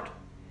them out,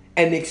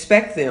 and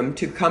expect them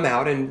to come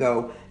out and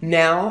go,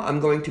 now I'm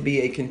going to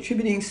be a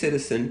contributing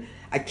citizen.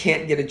 I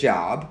can't get a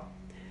job.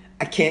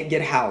 I can't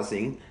get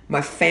housing.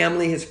 My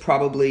family has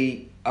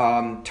probably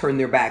turned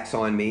their backs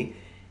on me.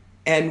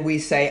 And we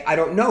say, I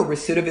don't know,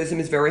 recidivism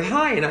is very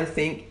high. And I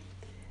think,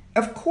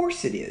 of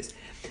course it is.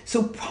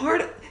 So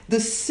part of the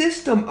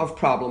system of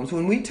problems,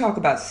 when we talk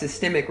about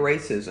systemic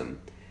racism,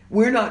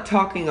 we're not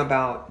talking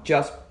about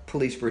just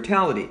police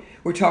brutality.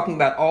 We're talking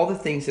about all the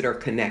things that are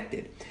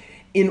connected.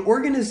 In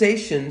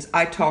organizations,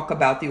 I talk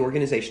about the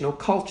organizational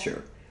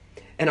culture.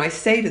 And I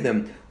say to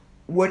them,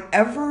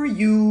 whatever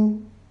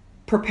you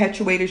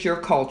perpetuate as your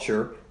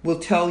culture will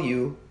tell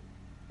you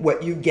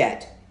what you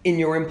get in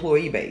your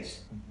employee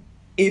base.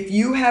 If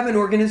you have an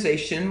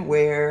organization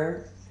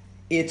where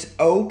it's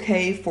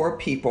okay for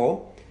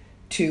people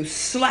to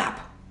slap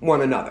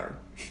one another,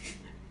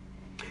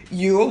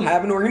 you'll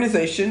have an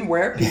organization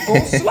where people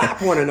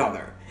slap one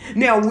another.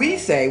 Now we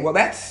say, well,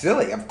 that's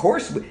silly. Of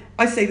course.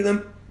 I say to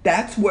them,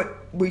 that's what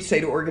we say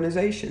to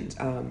organizations.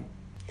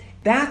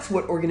 That's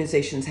what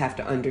organizations have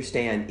to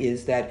understand,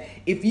 is that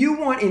if you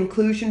want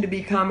inclusion to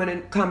be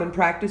common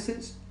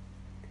practices,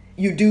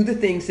 you do the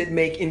things that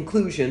make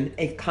inclusion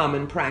a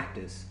common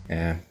practice.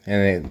 Yeah,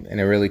 and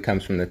it really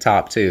comes from the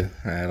top too,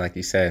 like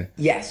you said.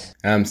 Yes.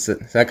 So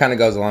that kind of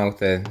goes along with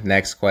the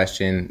next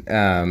question,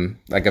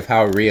 like of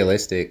how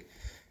realistic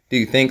do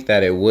you think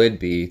that it would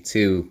be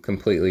to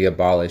completely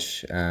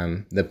abolish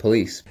the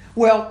police?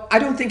 Well, I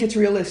don't think it's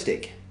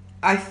realistic.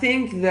 I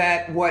think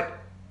that what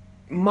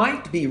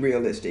might be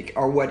realistic,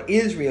 or what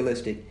is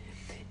realistic,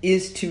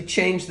 is to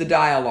change the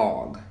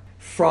dialogue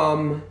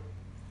from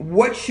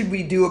what should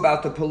we do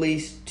about the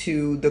police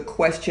to the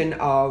question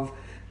of,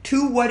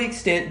 to what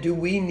extent do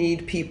we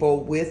need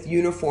people with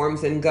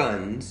uniforms and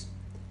guns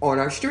on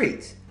our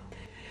streets?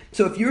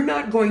 So if you're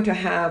not going to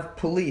have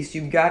police,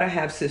 you've got to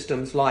have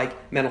systems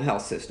like mental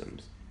health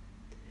systems,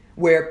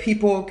 where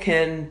people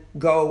can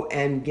go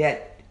and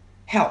get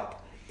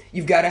help.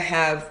 You can't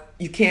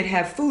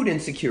have food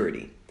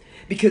insecurity.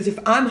 Because if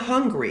I'm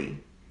hungry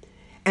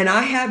and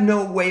I have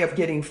no way of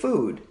getting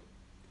food,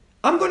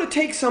 I'm going to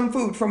take some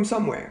food from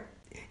somewhere.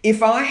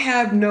 If I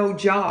have no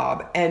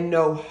job and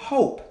no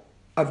hope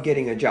of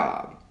getting a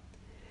job,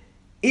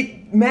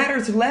 it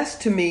matters less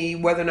to me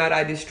whether or not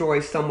I destroy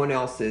someone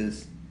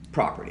else's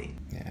property.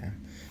 Yeah.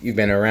 You've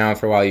been around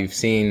for a while. You've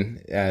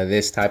seen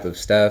this type of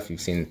stuff.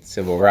 You've seen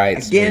civil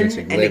rights. Again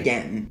and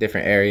again.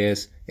 Different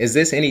areas. Is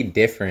this any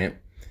different?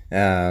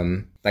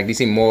 Do you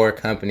see more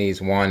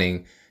companies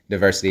wanting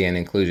diversity and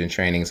inclusion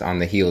trainings on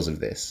the heels of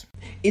this?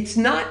 It's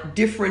not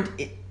different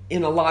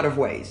in a lot of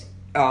ways.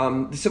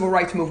 The civil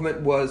rights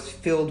movement was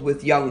filled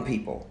with young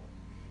people,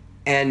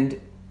 and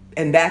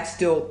that's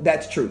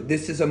true.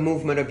 This is a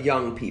movement of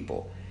young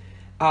people.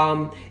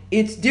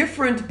 It's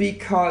different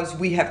because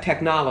we have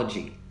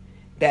technology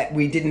that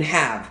we didn't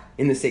have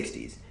in the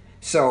 60s.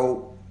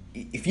 So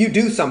if you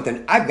do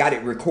something, I've got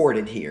it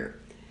recorded here.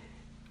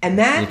 And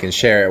that you can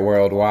share it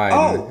worldwide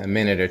in a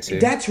minute or two.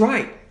 That's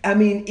right. I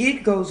mean,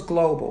 it goes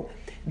global.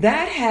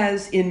 That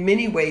has, in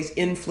many ways,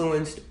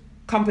 influenced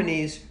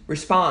companies'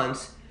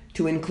 response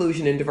to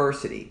inclusion and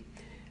diversity,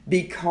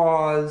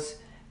 because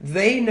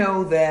they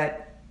know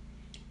that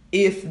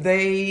if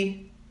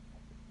they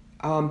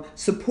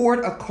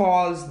support a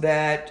cause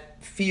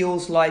that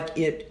feels like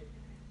it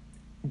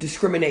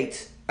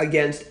discriminates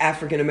against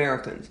African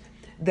Americans,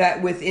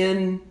 that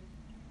within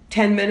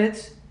 10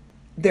 minutes,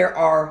 there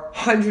are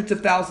hundreds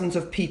of thousands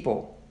of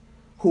people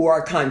who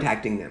are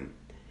contacting them.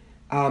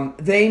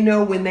 They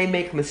know when they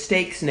make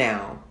mistakes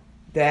now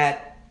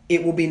that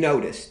it will be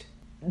noticed.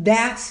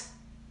 That's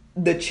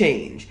the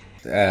change.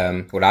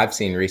 What I've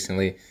seen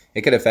recently,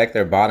 it could affect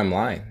their bottom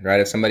line, right?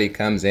 If somebody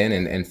comes in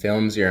and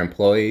films your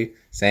employee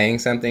saying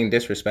something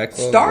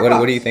disrespectful,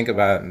 what do you think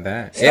about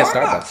that? Starbucks. Yeah,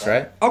 Starbucks,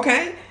 right?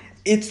 Okay.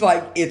 It's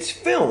like it's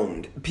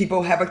filmed.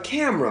 People have a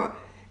camera.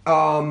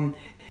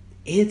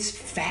 It's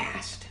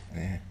fast.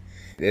 Yeah.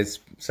 It's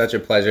such a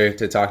pleasure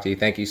to talk to you.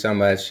 Thank you so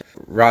much.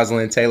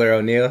 Rosalind Taylor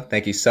O'Neal,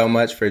 thank you so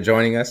much for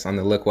joining us on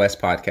the Look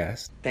West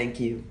podcast. Thank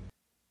you.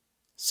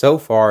 So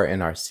far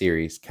in our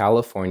series,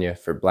 California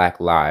for Black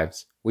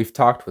Lives, we've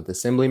talked with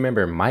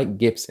Assemblymember Mike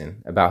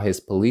Gibson about his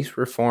police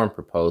reform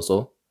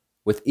proposal,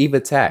 with Eva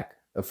Tack,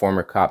 a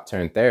former cop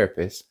turned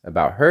therapist,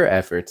 about her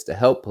efforts to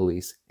help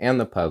police and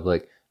the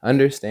public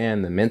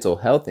understand the mental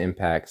health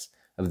impacts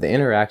of the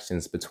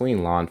interactions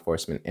between law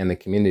enforcement and the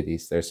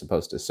communities they're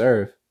supposed to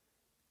serve,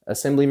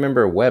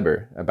 Assemblymember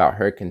Weber about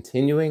her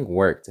continuing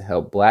work to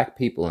help Black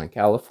people in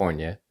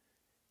California,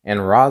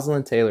 and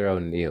Rosalind Taylor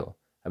O'Neal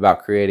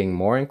about creating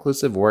more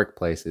inclusive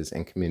workplaces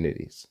and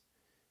communities.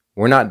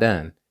 We're not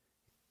done.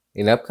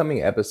 In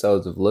upcoming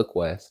episodes of Look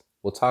West,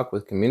 we'll talk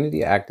with community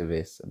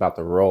activists about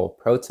the role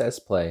protests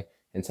play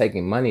in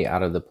taking money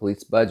out of the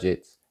police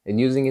budgets and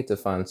using it to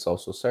fund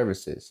social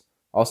services,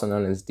 also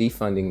known as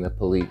defunding the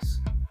police.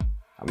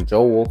 I'm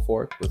Joel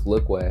Woolfork with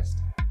Look West.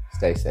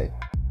 Stay safe.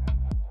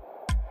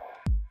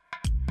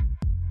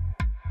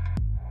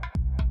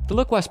 The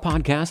Look West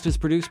podcast is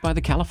produced by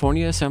the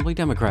California Assembly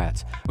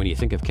Democrats. When you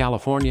think of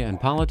California and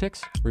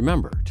politics,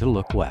 remember to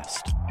look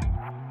west.